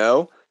you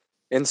know.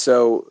 And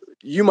so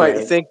you might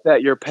think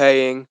that you're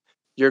paying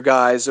your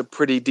guys a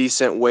pretty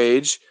decent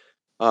wage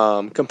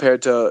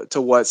compared to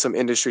what some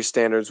industry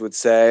standards would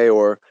say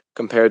or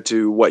compared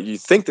to what you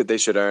think that they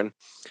should earn.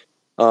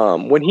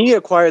 When he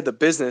acquired the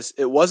business,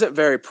 it wasn't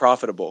very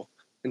profitable.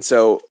 And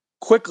so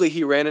quickly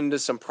he ran into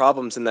some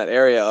problems in that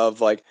area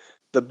of like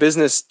the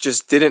business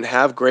just didn't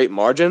have great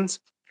margins.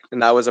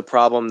 And that was a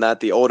problem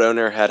that the old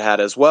owner had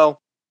as well.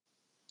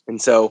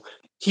 And so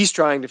he's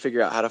trying to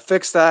figure out how to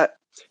fix that.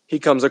 He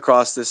comes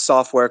across this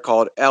software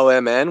called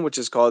LMN, which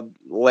is called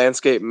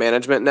Landscape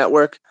Management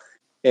Network.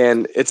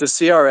 And it's a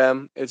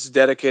CRM. It's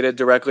dedicated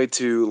directly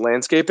to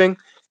landscaping.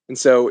 And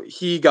so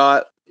he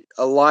got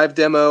a live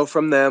demo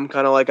from them,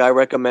 kind of like I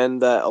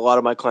recommend that a lot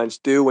of my clients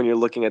do when you're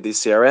looking at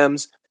these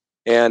CRMs.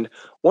 And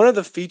one of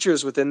the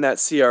features within that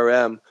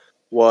CRM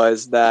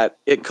was that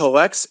it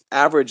collects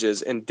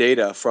averages and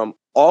data from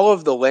all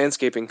of the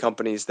landscaping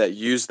companies that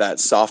use that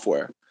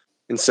software.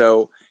 And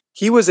so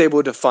he was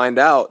able to find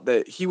out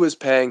that he was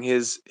paying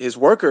his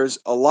workers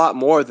a lot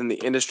more than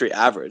the industry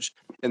average.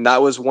 And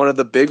that was one of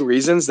the big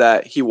reasons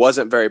that he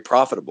wasn't very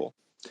profitable.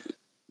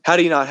 Had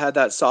he not had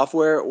that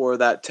software or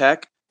that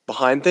tech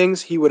behind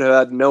things, he would have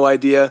had no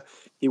idea.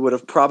 He would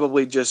have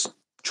probably just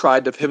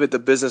tried to pivot the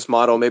business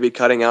model, maybe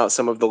cutting out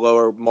some of the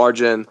lower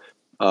margin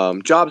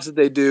jobs that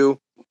they do,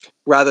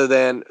 rather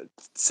than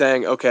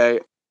saying, okay,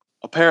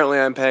 apparently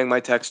I'm paying my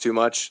techs too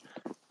much.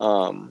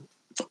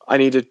 I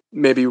need to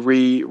maybe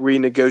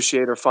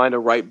renegotiate or find a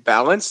right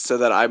balance so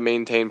that I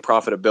maintain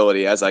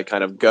profitability as I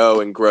kind of go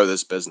and grow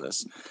this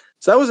business.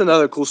 So that was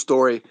another cool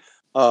story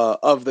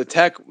of the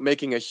tech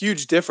making a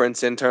huge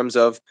difference in terms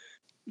of,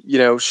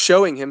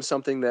 showing him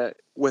something that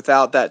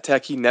without that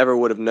tech, he never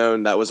would have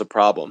known that was a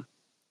problem.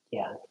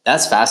 Yeah,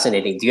 that's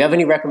fascinating. Do you have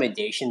any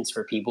recommendations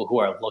for people who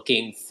are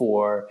looking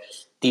for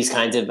these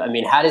kinds of, I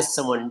mean, how does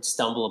someone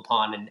stumble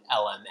upon an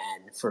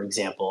LMN, for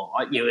example?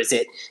 Is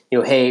it,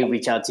 hey,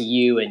 reach out to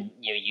you, and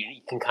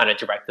you can kind of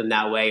direct them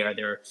that way? Are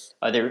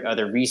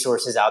there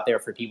resources out there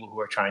for people who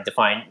are trying to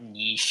find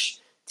niche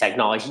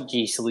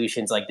technology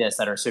solutions like this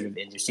that are sort of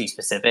industry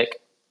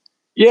specific?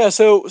 Yeah,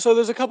 so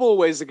there's a couple of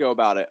ways to go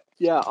about it.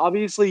 Yeah,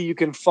 obviously you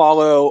can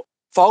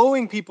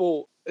following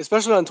people,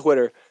 especially on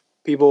Twitter,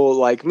 people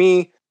like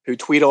me who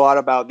tweet a lot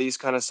about these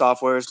kind of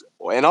softwares,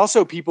 and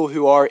also people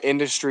who are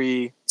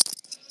industry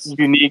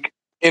unique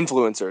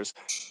influencers.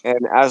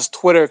 And as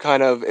Twitter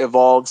kind of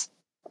evolves,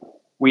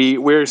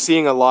 we're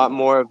seeing a lot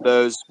more of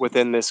those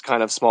within this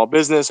kind of small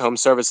business, home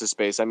services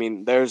space. I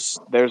mean, there's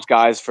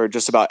guys for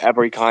just about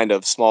every kind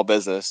of small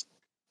business.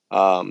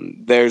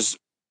 There's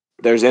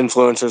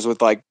influencers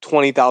with like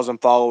 20,000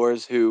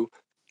 followers who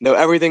know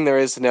everything there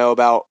is to know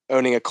about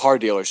owning a car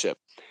dealership.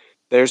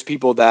 There's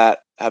people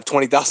that have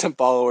 20,000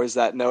 followers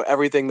that know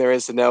everything there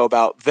is to know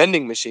about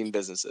vending machine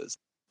businesses.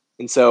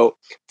 And so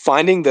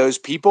finding those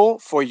people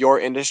for your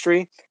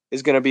industry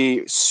is going to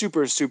be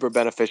super, super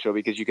beneficial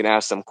because you can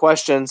ask them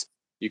questions,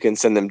 you can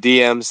send them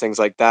DMs, things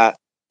like that.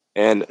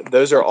 And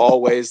those are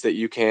all ways that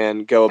you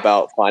can go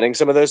about finding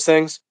some of those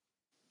things.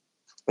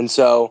 And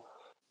so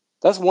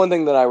that's one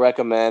thing that I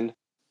recommend.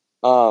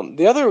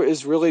 The other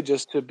is really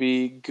just to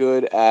be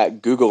good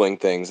at Googling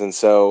things. And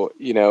so,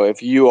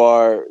 if you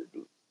are,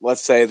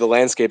 let's say the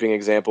landscaping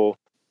example,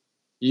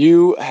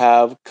 you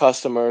have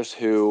customers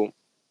who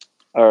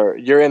are,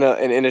 you're in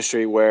an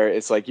industry where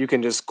it's like you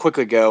can just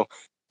quickly go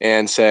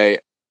and say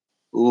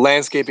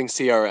landscaping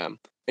CRM,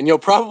 and you'll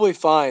probably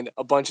find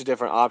a bunch of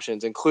different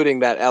options,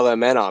 including that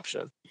LMN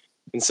option.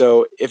 And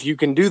so if you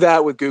can do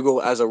that with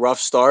Google as a rough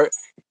start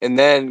and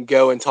then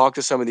go and talk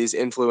to some of these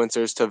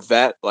influencers to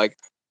vet, like,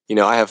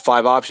 I have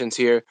 5 options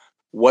here.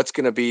 What's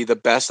going to be the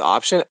best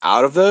option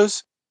out of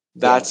those?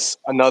 Yeah. That's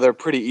another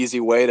pretty easy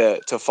way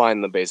to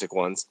find the basic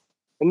ones.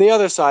 And the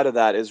other side of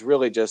that is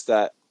really just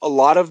that a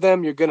lot of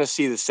them, you're going to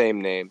see the same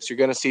names. You're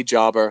going to see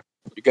Jobber.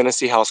 You're going to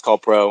see House Call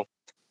Pro.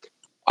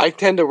 I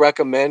tend to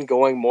recommend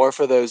going more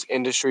for those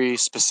industry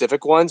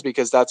specific ones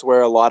because that's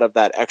where a lot of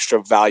that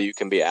extra value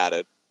can be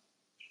added.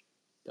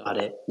 Got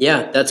it.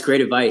 Yeah, that's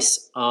great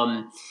advice.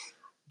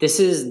 This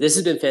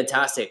has been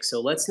fantastic. So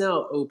let's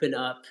now open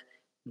up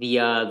the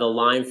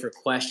line for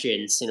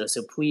questions.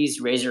 So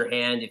please raise your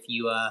hand if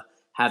you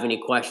have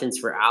any questions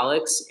for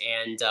Alex,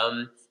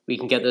 and we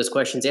can get those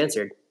questions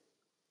answered.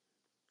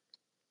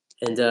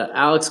 And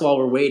Alex, while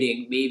we're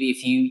waiting, maybe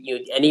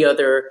if any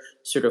other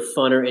sort of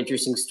fun or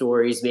interesting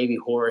stories, maybe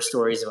horror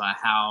stories about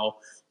how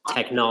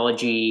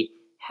technology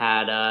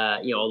had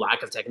a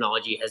lack of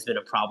technology has been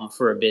a problem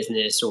for a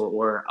business,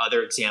 or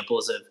other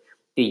examples of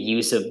the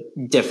use of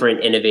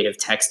different innovative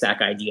tech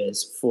stack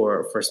ideas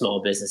for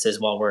small businesses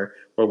while we're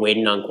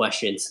waiting on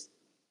questions.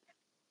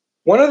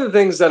 One of the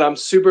things that I'm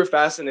super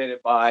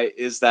fascinated by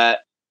is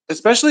that,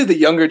 especially the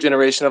younger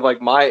generation of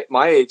like my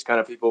age kind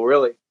of people,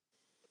 really,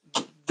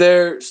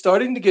 they're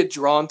starting to get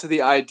drawn to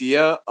the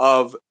idea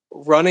of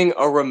running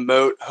a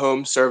remote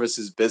home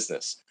services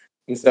business.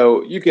 And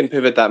so you can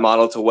pivot that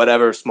model to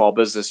whatever small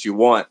business you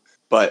want.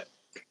 But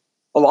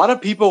a lot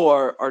of people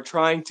are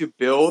trying to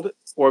build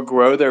or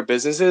grow their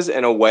businesses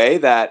in a way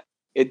that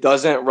it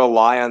doesn't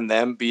rely on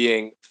them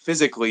being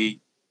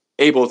physically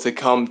able to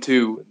come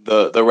to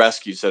the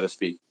rescue, so to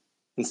speak.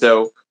 And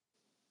so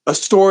a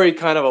story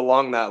kind of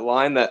along that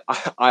line that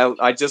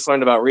I just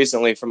learned about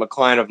recently from a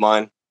client of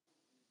mine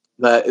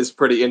that is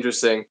pretty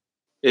interesting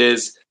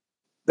is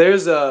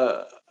there's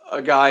a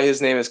guy,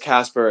 his name is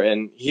Casper,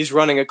 and he's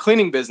running a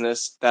cleaning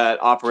business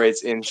that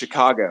operates in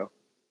Chicago.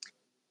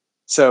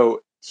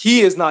 So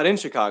he is not in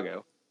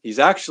Chicago. He's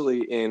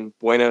actually in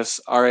Buenos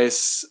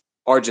Aires,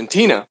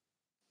 Argentina.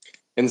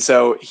 And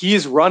so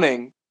he's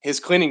running his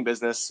cleaning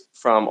business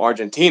from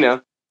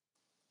Argentina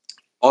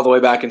all the way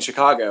back in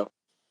Chicago.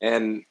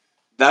 And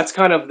that's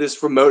kind of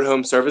this remote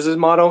home services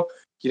model.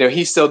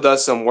 He still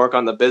does some work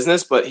on the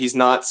business, but he's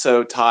not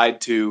so tied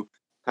to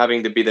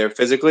having to be there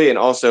physically. And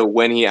also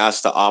when he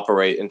has to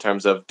operate in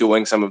terms of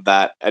doing some of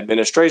that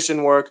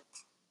administration work,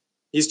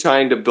 he's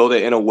trying to build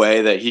it in a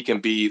way that he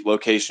can be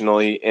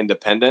locationally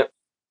independent.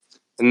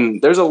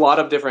 And there's a lot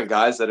of different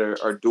guys that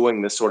are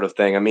doing this sort of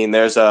thing. I mean,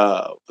 there's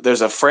a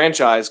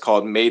franchise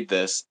called Made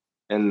This,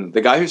 and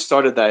the guy who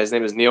started that, his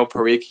name is Neil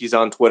Parikh. He's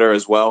on Twitter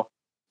as well.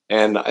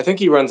 And I think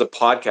he runs a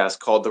podcast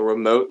called the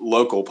Remote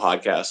Local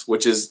Podcast,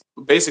 which is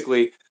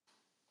basically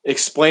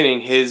explaining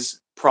his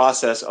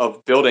process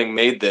of building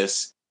Made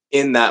This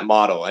in that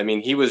model. I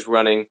mean, he was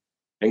running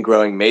and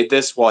growing Made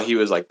This while he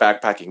was like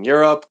backpacking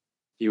Europe.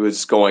 He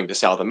was going to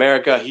South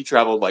America. He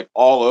traveled like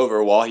all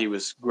over while he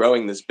was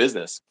growing this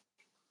business.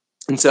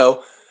 And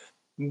so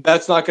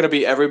that's not going to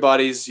be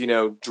everybody's,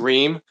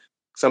 dream.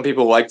 Some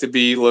people like to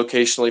be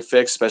locationally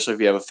fixed, especially if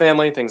you have a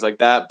family, things like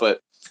that.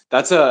 But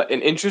that's an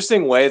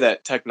interesting way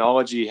that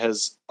technology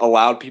has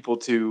allowed people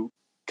to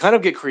kind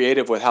of get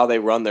creative with how they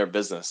run their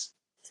business.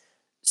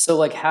 So,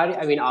 like,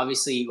 I mean,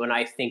 obviously, when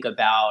I think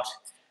about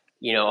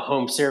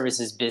home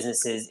services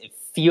businesses, it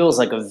feels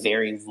like a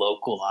very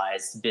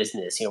localized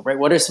business, right?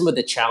 What are some of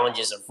the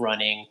challenges of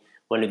running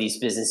one of these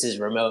businesses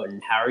remote,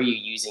 and how are you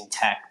using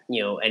tech,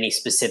 any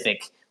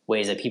specific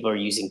ways that people are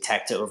using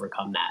tech to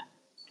overcome that?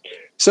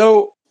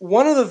 So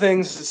one of the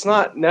things that's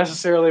not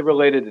necessarily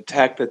related to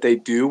tech that they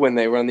do when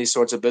they run these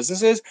sorts of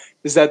businesses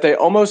is that they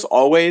almost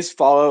always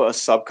follow a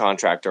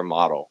subcontractor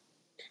model.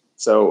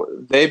 So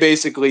they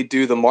basically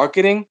do the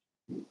marketing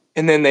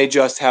and then they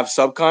just have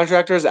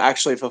subcontractors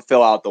actually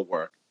fulfill out the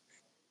work.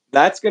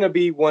 That's going to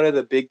be one of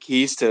the big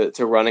keys to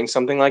running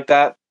something like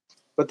that.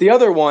 But the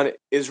other one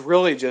is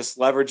really just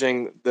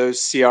leveraging those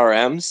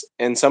CRMs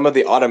and some of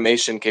the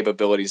automation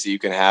capabilities that you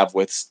can have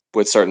with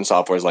certain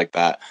softwares like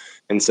that.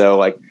 And so,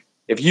 like,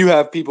 if you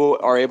have people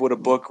are able to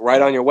book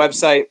right on your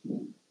website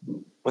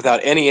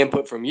without any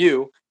input from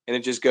you, and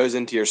it just goes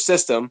into your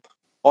system,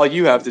 all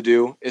you have to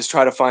do is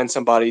try to find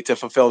somebody to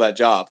fulfill that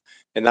job.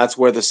 And that's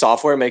where the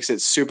software makes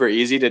it super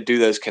easy to do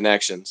those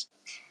connections.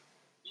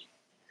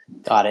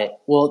 Got it.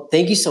 Well,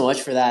 thank you so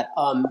much for that.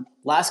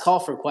 Last call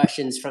for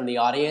questions from the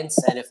audience,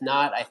 and if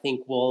not, I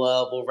think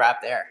we'll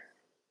wrap there.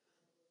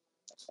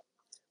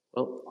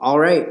 Well, all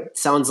right.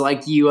 Sounds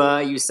like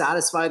you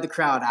satisfied the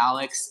crowd,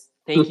 Alex.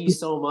 Thank you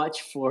so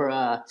much for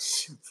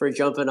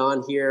jumping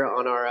on here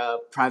on our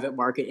Private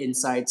Market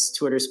Insights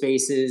Twitter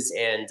Spaces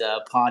and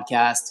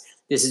podcast.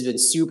 This has been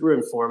super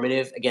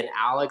informative. Again,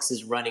 Alex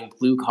is running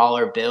Blue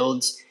Collar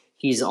Builds.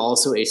 He's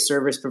also a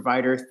service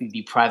provider through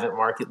the Private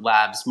Market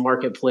Labs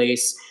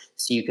marketplace.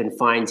 So you can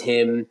find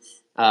him.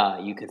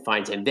 You can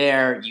find him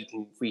there. You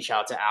can reach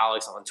out to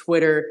Alex on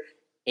Twitter.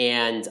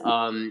 And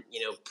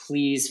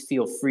please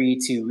feel free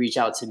to reach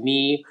out to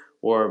me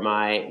or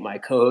my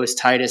co-host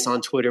Titus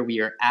on Twitter. We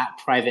are at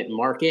Private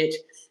Market.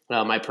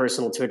 My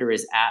personal Twitter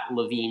is at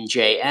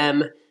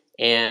LevineJM,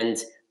 and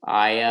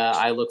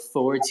I look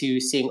forward to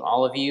seeing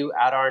all of you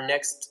at our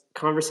next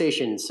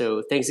conversation.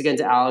 So thanks again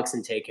to Alex,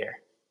 and take care.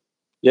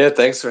 Yeah,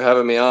 thanks for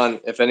having me on.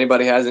 If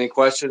anybody has any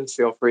questions,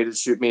 feel free to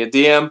shoot me a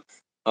DM.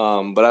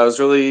 But I was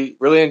really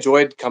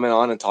enjoyed coming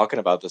on and talking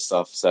about this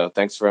stuff. So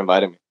thanks for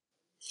inviting me.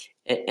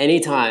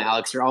 Anytime,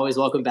 Alex. You're always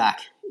welcome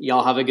back.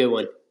 Y'all have a good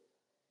one.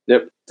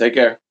 Yep. Take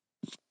care.